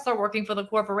for us. They're working for the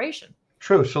corporation.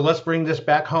 True. So let's bring this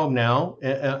back home now.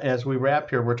 As we wrap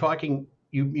here, we're talking,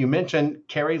 you mentioned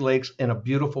Kari Lake's in a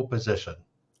beautiful position.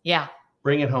 Yeah.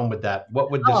 Bring it home with that.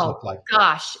 What would this look like?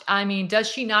 Gosh, I mean, does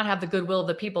she not have the goodwill of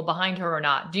the people behind her or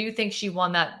not? Do you think she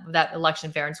won that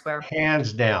election fair and square?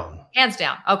 Hands down. Hands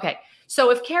down. Okay. So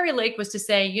if Kari Lake was to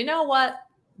say, you know what,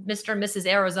 Mr. and Mrs.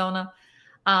 Arizona,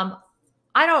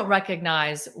 I don't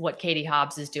recognize what Katie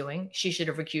Hobbs is doing. She should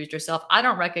have recused herself. I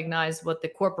don't recognize what the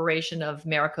corporation of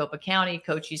Maricopa County,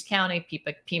 Cochise County,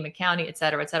 Pima County, et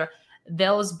cetera,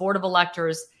 those board of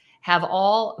electors have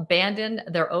all abandoned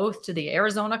their oath to the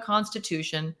Arizona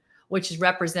Constitution, which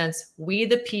represents we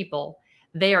the people.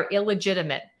 They are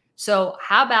illegitimate. So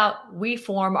how about we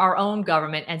form our own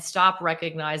government and stop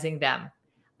recognizing them?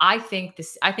 I think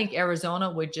Arizona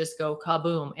would just go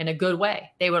kaboom in a good way.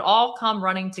 They would all come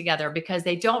running together because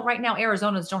they don't right now.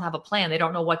 Arizonans don't have a plan. They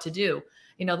don't know what to do.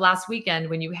 Last weekend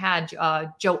when you had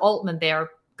Joe Altman there,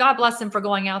 God bless him for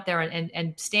going out there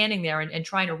and standing there and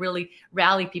trying to really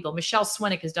rally people. Michelle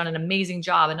Swinick has done an amazing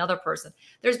job. Another person.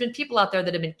 There's been people out there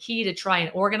that have been key to try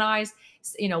and organize.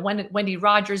 Wendy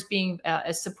Rogers being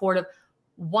as supportive.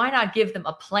 Why not give them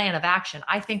a plan of action?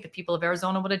 I think the people of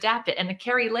Arizona would adapt it. And the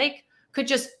Kari Lake could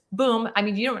just boom. I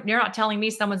mean, you're not telling me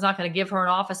someone's not going to give her an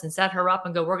office and set her up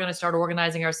and go, we're going to start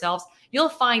organizing ourselves. You'll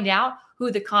find out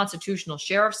who the constitutional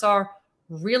sheriffs are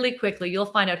really quickly. You'll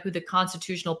find out who the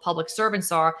constitutional public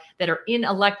servants are that are in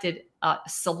elected,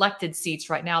 selected seats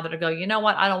right now that are going, you know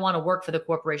what? I don't want to work for the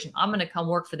corporation. I'm going to come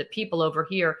work for the people over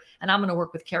here. And I'm going to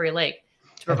work with Kari Lake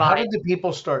to provide. How did the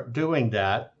people start doing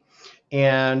that?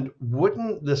 And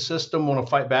wouldn't the system want to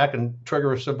fight back and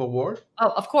trigger a civil war?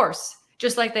 Oh, of course.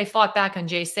 Just like they fought back on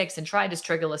J6 and tried to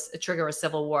trigger a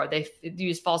civil war. They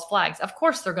used false flags. Of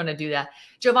course they're going to do that.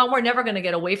 Jovan, we're never going to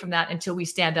get away from that until we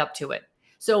stand up to it.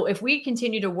 So if we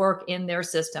continue to work in their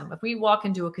system, if we walk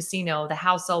into a casino, the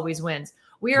house always wins.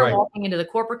 We are walking into the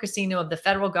corporate casino of the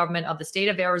federal government, of the state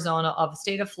of Arizona, of the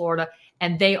state of Florida,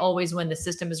 and they always win. The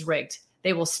system is rigged.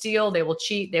 They will steal, they will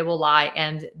cheat, they will lie,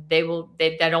 and they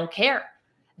don't care.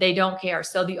 They don't care.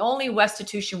 So the only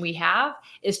restitution we have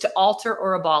is to alter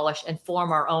or abolish and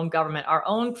form our own government. Our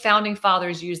own founding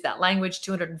fathers used that language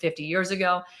 250 years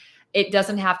ago. It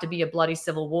doesn't have to be a bloody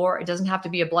civil war. It doesn't have to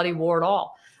be a bloody war at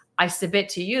all. I submit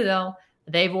to you, though,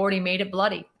 they've already made it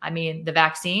bloody. I mean, the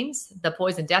vaccines, the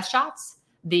poison death shots,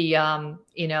 the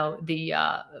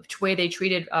way they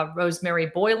treated Rosemary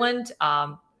Boyland,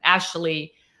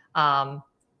 Ashley. Oh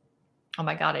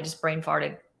my God, I just brain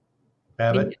farted.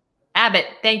 Abbott,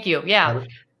 thank you. Yeah. Abbott.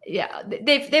 Yeah.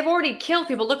 They've already killed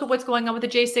people. Look at what's going on with the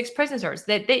J6 prisoners.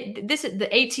 The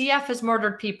ATF has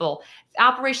murdered people.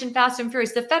 Operation Fast and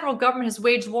Furious. The federal government has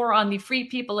waged war on the free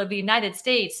people of the United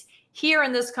States here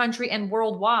in this country and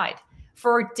worldwide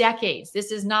for decades.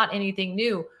 This is not anything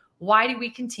new. Why do we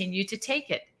continue to take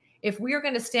it? if we are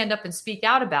going to stand up and speak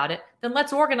out about it, then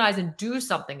let's organize and do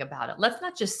something about it. Let's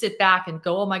not just sit back and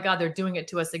go, oh my God, they're doing it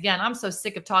to us again. I'm so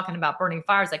sick of talking about burning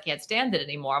fires. I can't stand it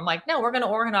anymore. I'm like, no, we're going to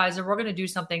organize and we're going to do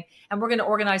something, and we're going to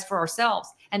organize for ourselves.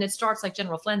 And it starts, like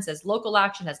General Flynn says, local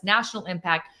action has national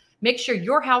impact. Make sure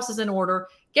your house is in order.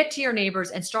 Get to your neighbors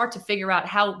and start to figure out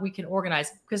how we can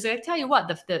organize. Because I tell you what,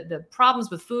 the problems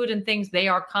with food and things, they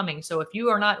are coming. So if you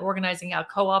are not organizing a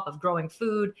co-op of growing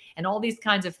food and all these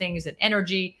kinds of things and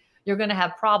energy, you're going to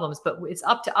have problems. But it's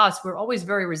up to us. We're always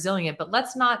very resilient, but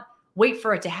let's not wait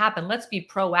for it to happen. Let's be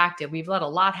proactive. We've let a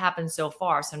lot happen so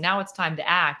far. So now it's time to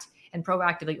act and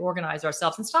proactively organize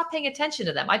ourselves and stop paying attention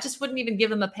to them. I just wouldn't even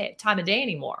give them time of day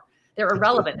anymore. They're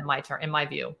irrelevant in my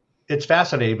view. It's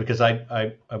fascinating because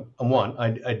I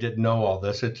didn't know all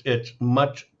this. It's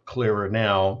much clearer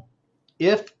now.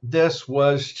 If this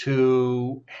was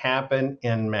to happen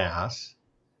en masse,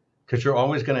 because you're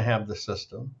always going to have the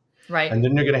system, right? And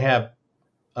then you're going to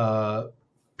have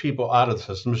people out of the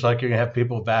system, just like you're going to have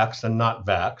people vaxxed and not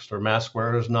vaxxed, or mask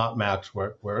wearers, not mask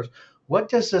wearers. What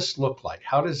does this look like?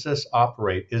 How does this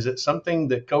operate? Is it something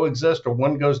that coexists, or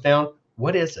one goes down?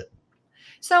 What is it?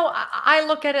 So I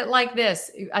look at it like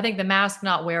this. I think the mask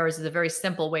not wearers is a very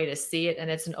simple way to see it, and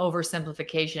it's an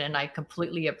oversimplification, and I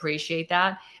completely appreciate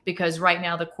that, because right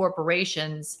now the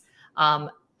corporations are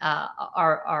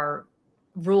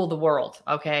rule the world.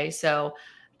 Okay, so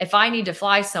if I need to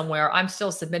fly somewhere, I'm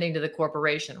still submitting to the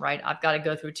corporation, right? I've got to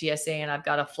go through TSA and I've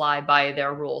got to fly by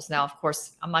their rules. Now, of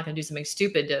course, I'm not going to do something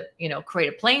stupid to, create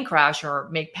a plane crash or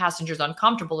make passengers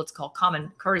uncomfortable. It's called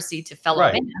common courtesy to fellow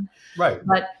man. Right.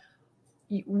 But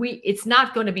it's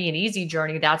not going to be an easy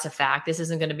journey. That's a fact. This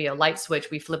isn't going to be a light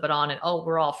switch. We flip it on and, oh,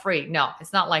 we're all free. No,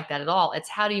 it's not like that at all. It's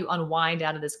how do you unwind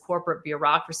out of this corporate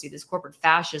bureaucracy, this corporate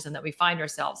fascism that we find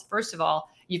ourselves? First of all,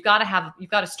 you've got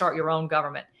to start your own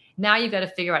government. Now you've got to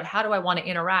figure out, how do I want to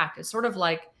interact? It's sort of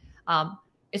like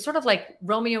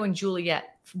Romeo and Juliet.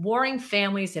 Warring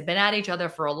families have been at each other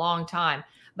for a long time,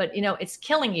 but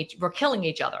we're killing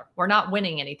each other. We're not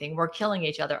winning anything. We're killing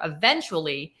each other.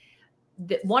 Eventually,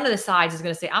 one of the sides is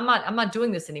going to say, I'm not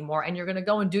doing this anymore. And you're going to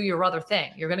go and do your other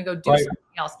thing. You're going to go do something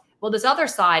else. Well, this other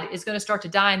side is going to start to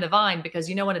die in the vine, because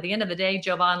what, at the end of the day,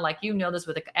 Jovan, like this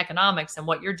with economics and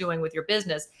what you're doing with your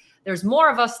business, there's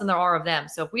more of us than there are of them.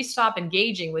 So if we stop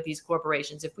engaging with these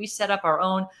corporations, if we set up our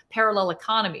own parallel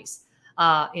economies,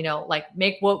 like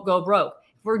make woke go broke,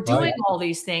 if we're doing all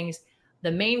these things,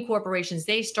 the main corporations,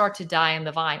 they start to die in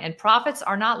the vine, and profits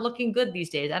are not looking good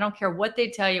these days. I don't care what they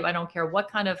tell you. I don't care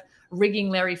what kind of rigging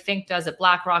Larry Fink does at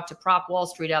BlackRock to prop Wall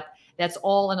Street up. That's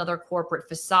all another corporate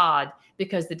facade,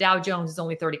 because the Dow Jones is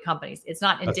only 30 companies. It's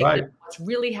not indicative of what's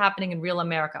really happening in real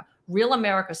America. Real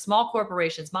America, small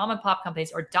corporations, mom and pop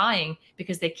companies are dying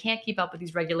because they can't keep up with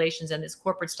these regulations and this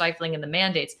corporate stifling and the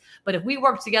mandates. But if we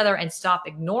work together and stop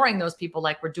ignoring those people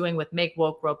like we're doing with Make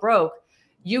Woke Grow Broke,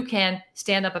 you can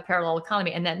stand up a parallel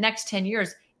economy. And that next 10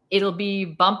 years, it'll be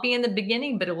bumpy in the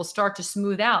beginning, but it will start to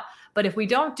smooth out. But if we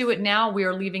don't do it now, we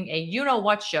are leaving a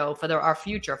you-know-what show for our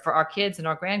future, for our kids and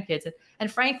our grandkids. And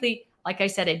frankly, like I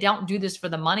said, I don't do this for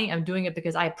the money. I'm doing it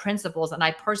because I have principles, and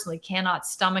I personally cannot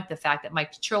stomach the fact that my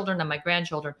children and my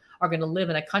grandchildren are going to live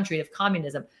in a country of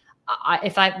communism.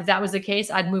 If that was the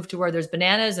case, I'd move to where there's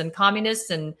bananas and communists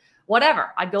and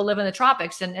whatever. I'd go live in the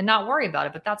tropics and not worry about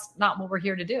it. But that's not what we're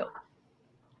here to do.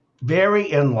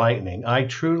 Very enlightening. I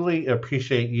truly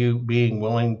appreciate you being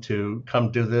willing to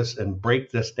come do this and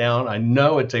break this down. I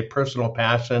know it's a personal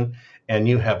passion, and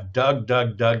you have dug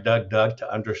to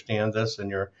understand this,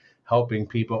 and you're helping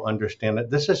people understand it.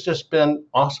 This has just been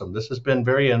awesome. This has been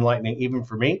very enlightening, even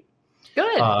for me.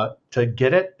 Good. To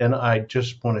get it. And I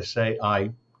just want to say, I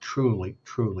truly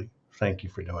thank you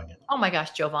for doing it. Oh my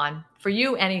gosh, Jovan, for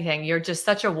you, anything. You're just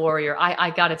such a warrior. I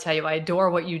got to tell you, I adore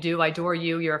what you do. I adore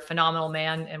you. You're a phenomenal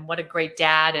man, and what a great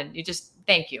dad. And you just,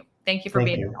 thank you. Thank you for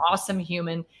being an awesome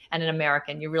human and an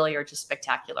American. You really are just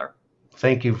spectacular.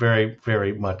 Thank you very,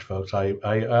 very much, folks.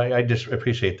 I just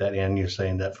appreciate that, and you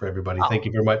saying that for everybody. Oh. Thank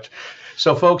you very much.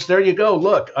 So, folks, there you go.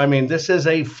 Look, I mean, this is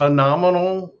a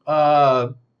phenomenal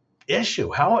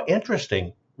issue. How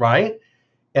interesting, right?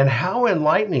 And how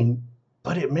enlightening,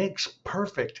 but it makes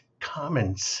perfect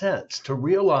common sense to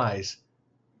realize,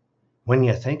 when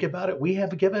you think about it, we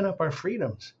have given up our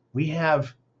freedoms. We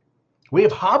have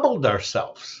hobbled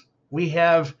ourselves. We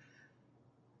have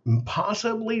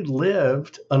possibly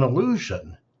lived an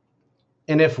illusion.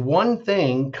 And if one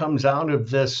thing comes out of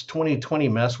this 2020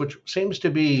 mess, which seems to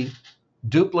be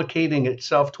duplicating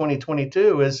itself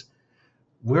 2022, is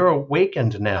we're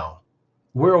awakened now.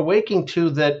 We're awaking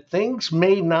to that things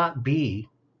may not be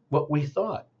what we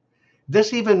thought.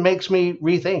 This even makes me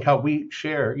rethink how we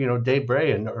share, Dave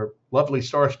Bray and our lovely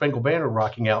Star Spangled Banner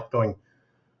rocking out, going,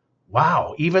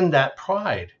 wow, even that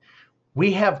pride.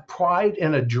 We have pride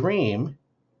in a dream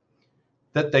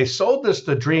that they sold us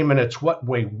the dream and it's what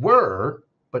we were,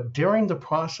 but during the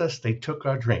process, they took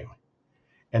our dream.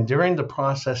 And during the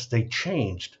process, they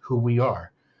changed who we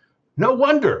are. No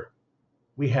wonder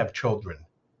we have children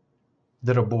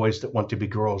that are boys that want to be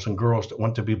girls and girls that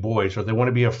want to be boys, or they want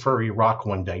to be a furry rock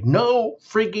one day. No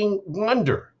frigging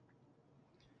wonder.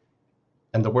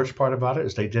 And the worst part about it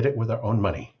is they did it with their own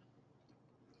money.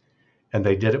 And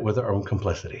they did it with their own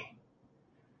complicity.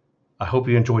 I hope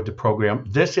you enjoyed the program.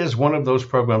 This is one of those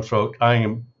programs, folks. I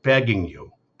am begging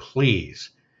you, please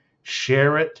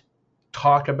share it,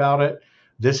 talk about it.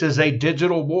 This is a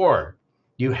digital war.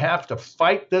 You have to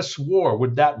fight this war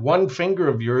with that one finger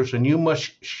of yours, and you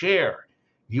must share.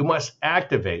 You must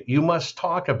activate. You must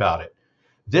talk about it.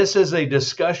 This is a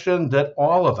discussion that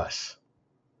all of us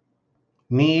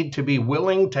need to be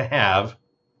willing to have.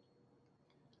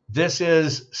 This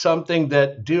is something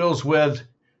that deals with,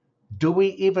 do we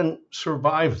even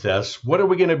survive this? What are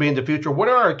we going to be in the future? What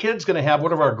are our kids going to have?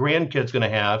 What are our grandkids going to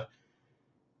have?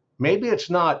 Maybe it's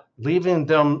not leaving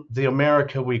them the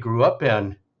America we grew up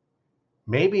in.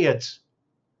 Maybe it's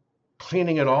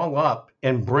cleaning it all up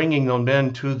and bringing them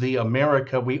into the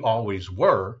America we always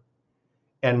were,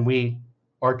 and we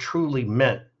are truly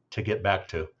meant to get back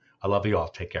to. I love you all.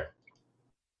 Take care.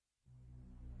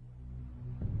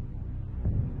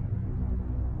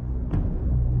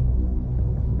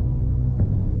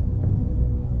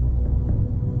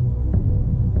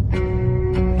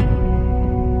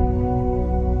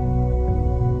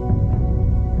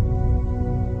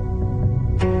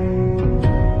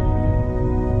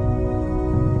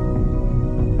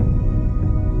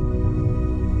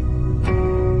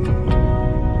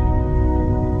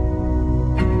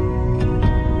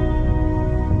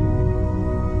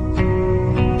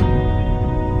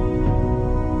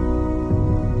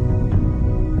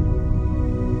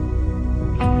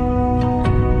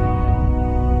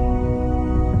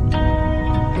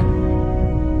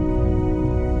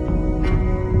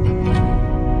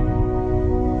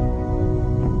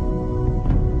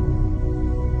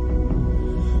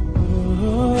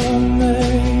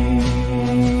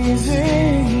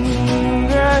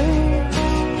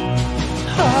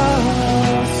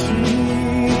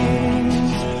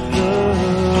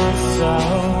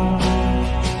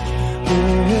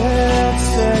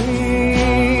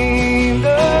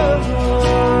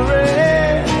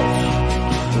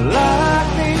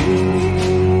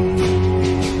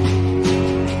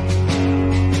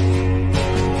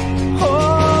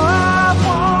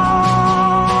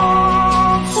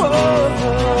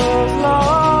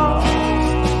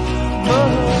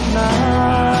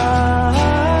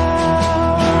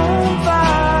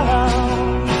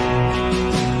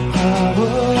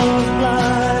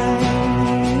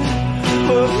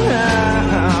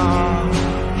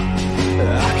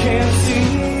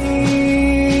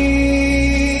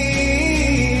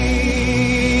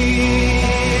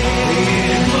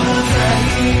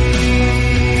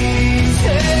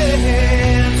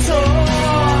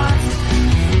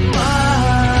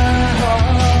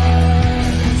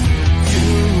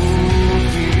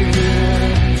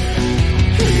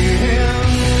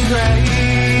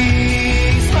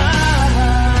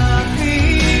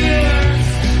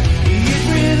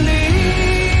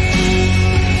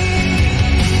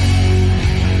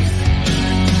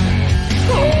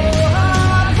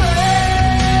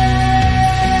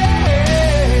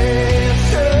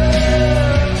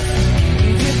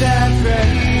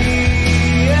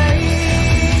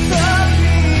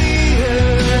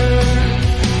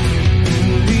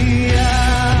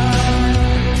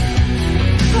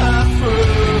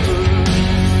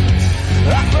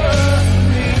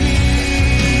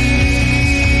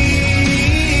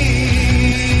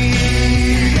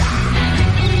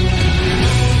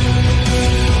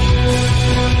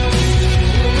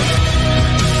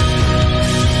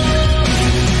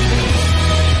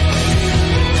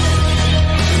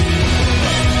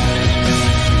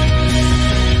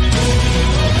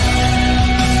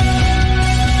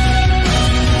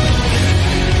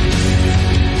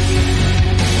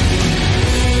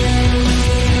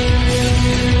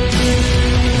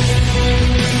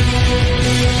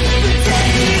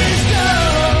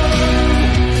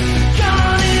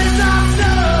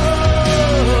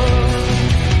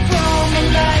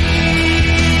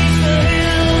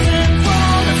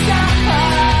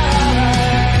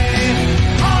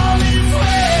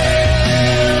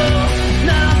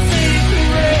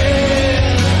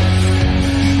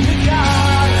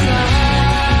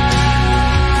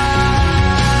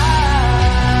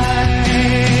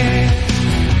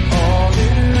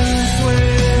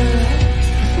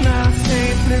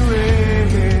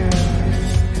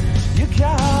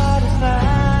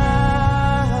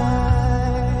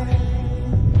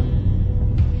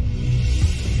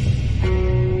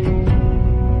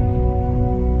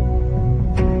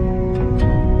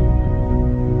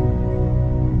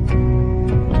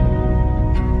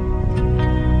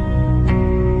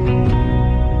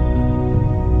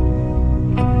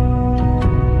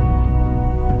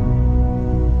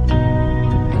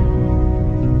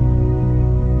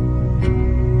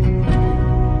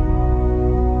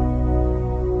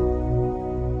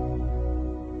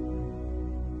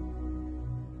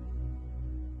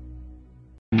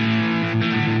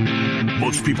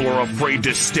 Most people are afraid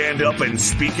to stand up and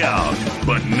speak out,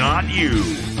 but not you.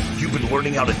 You've been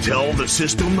learning how to tell the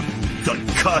system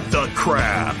to cut the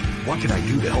crap. What can I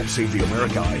do to help save the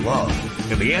America I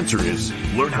love? And the answer is,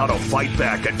 learn how to fight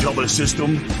back and tell the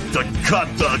system to cut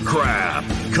the crap.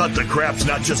 Cut the Crap's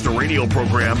not just a radio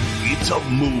program, it's a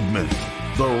movement.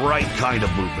 The right kind of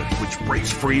movement, which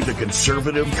breaks free the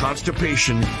conservative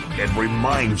constipation and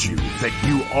reminds you that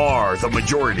you are the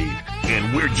majority.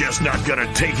 And we're just not going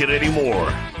to take it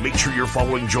anymore. Make sure you're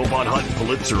following Jovan Hutton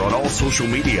Pulitzer on all social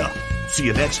media. See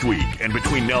you next week, and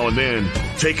between now and then,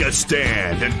 take a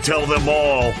stand and tell them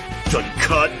all to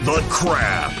cut the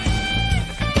crap.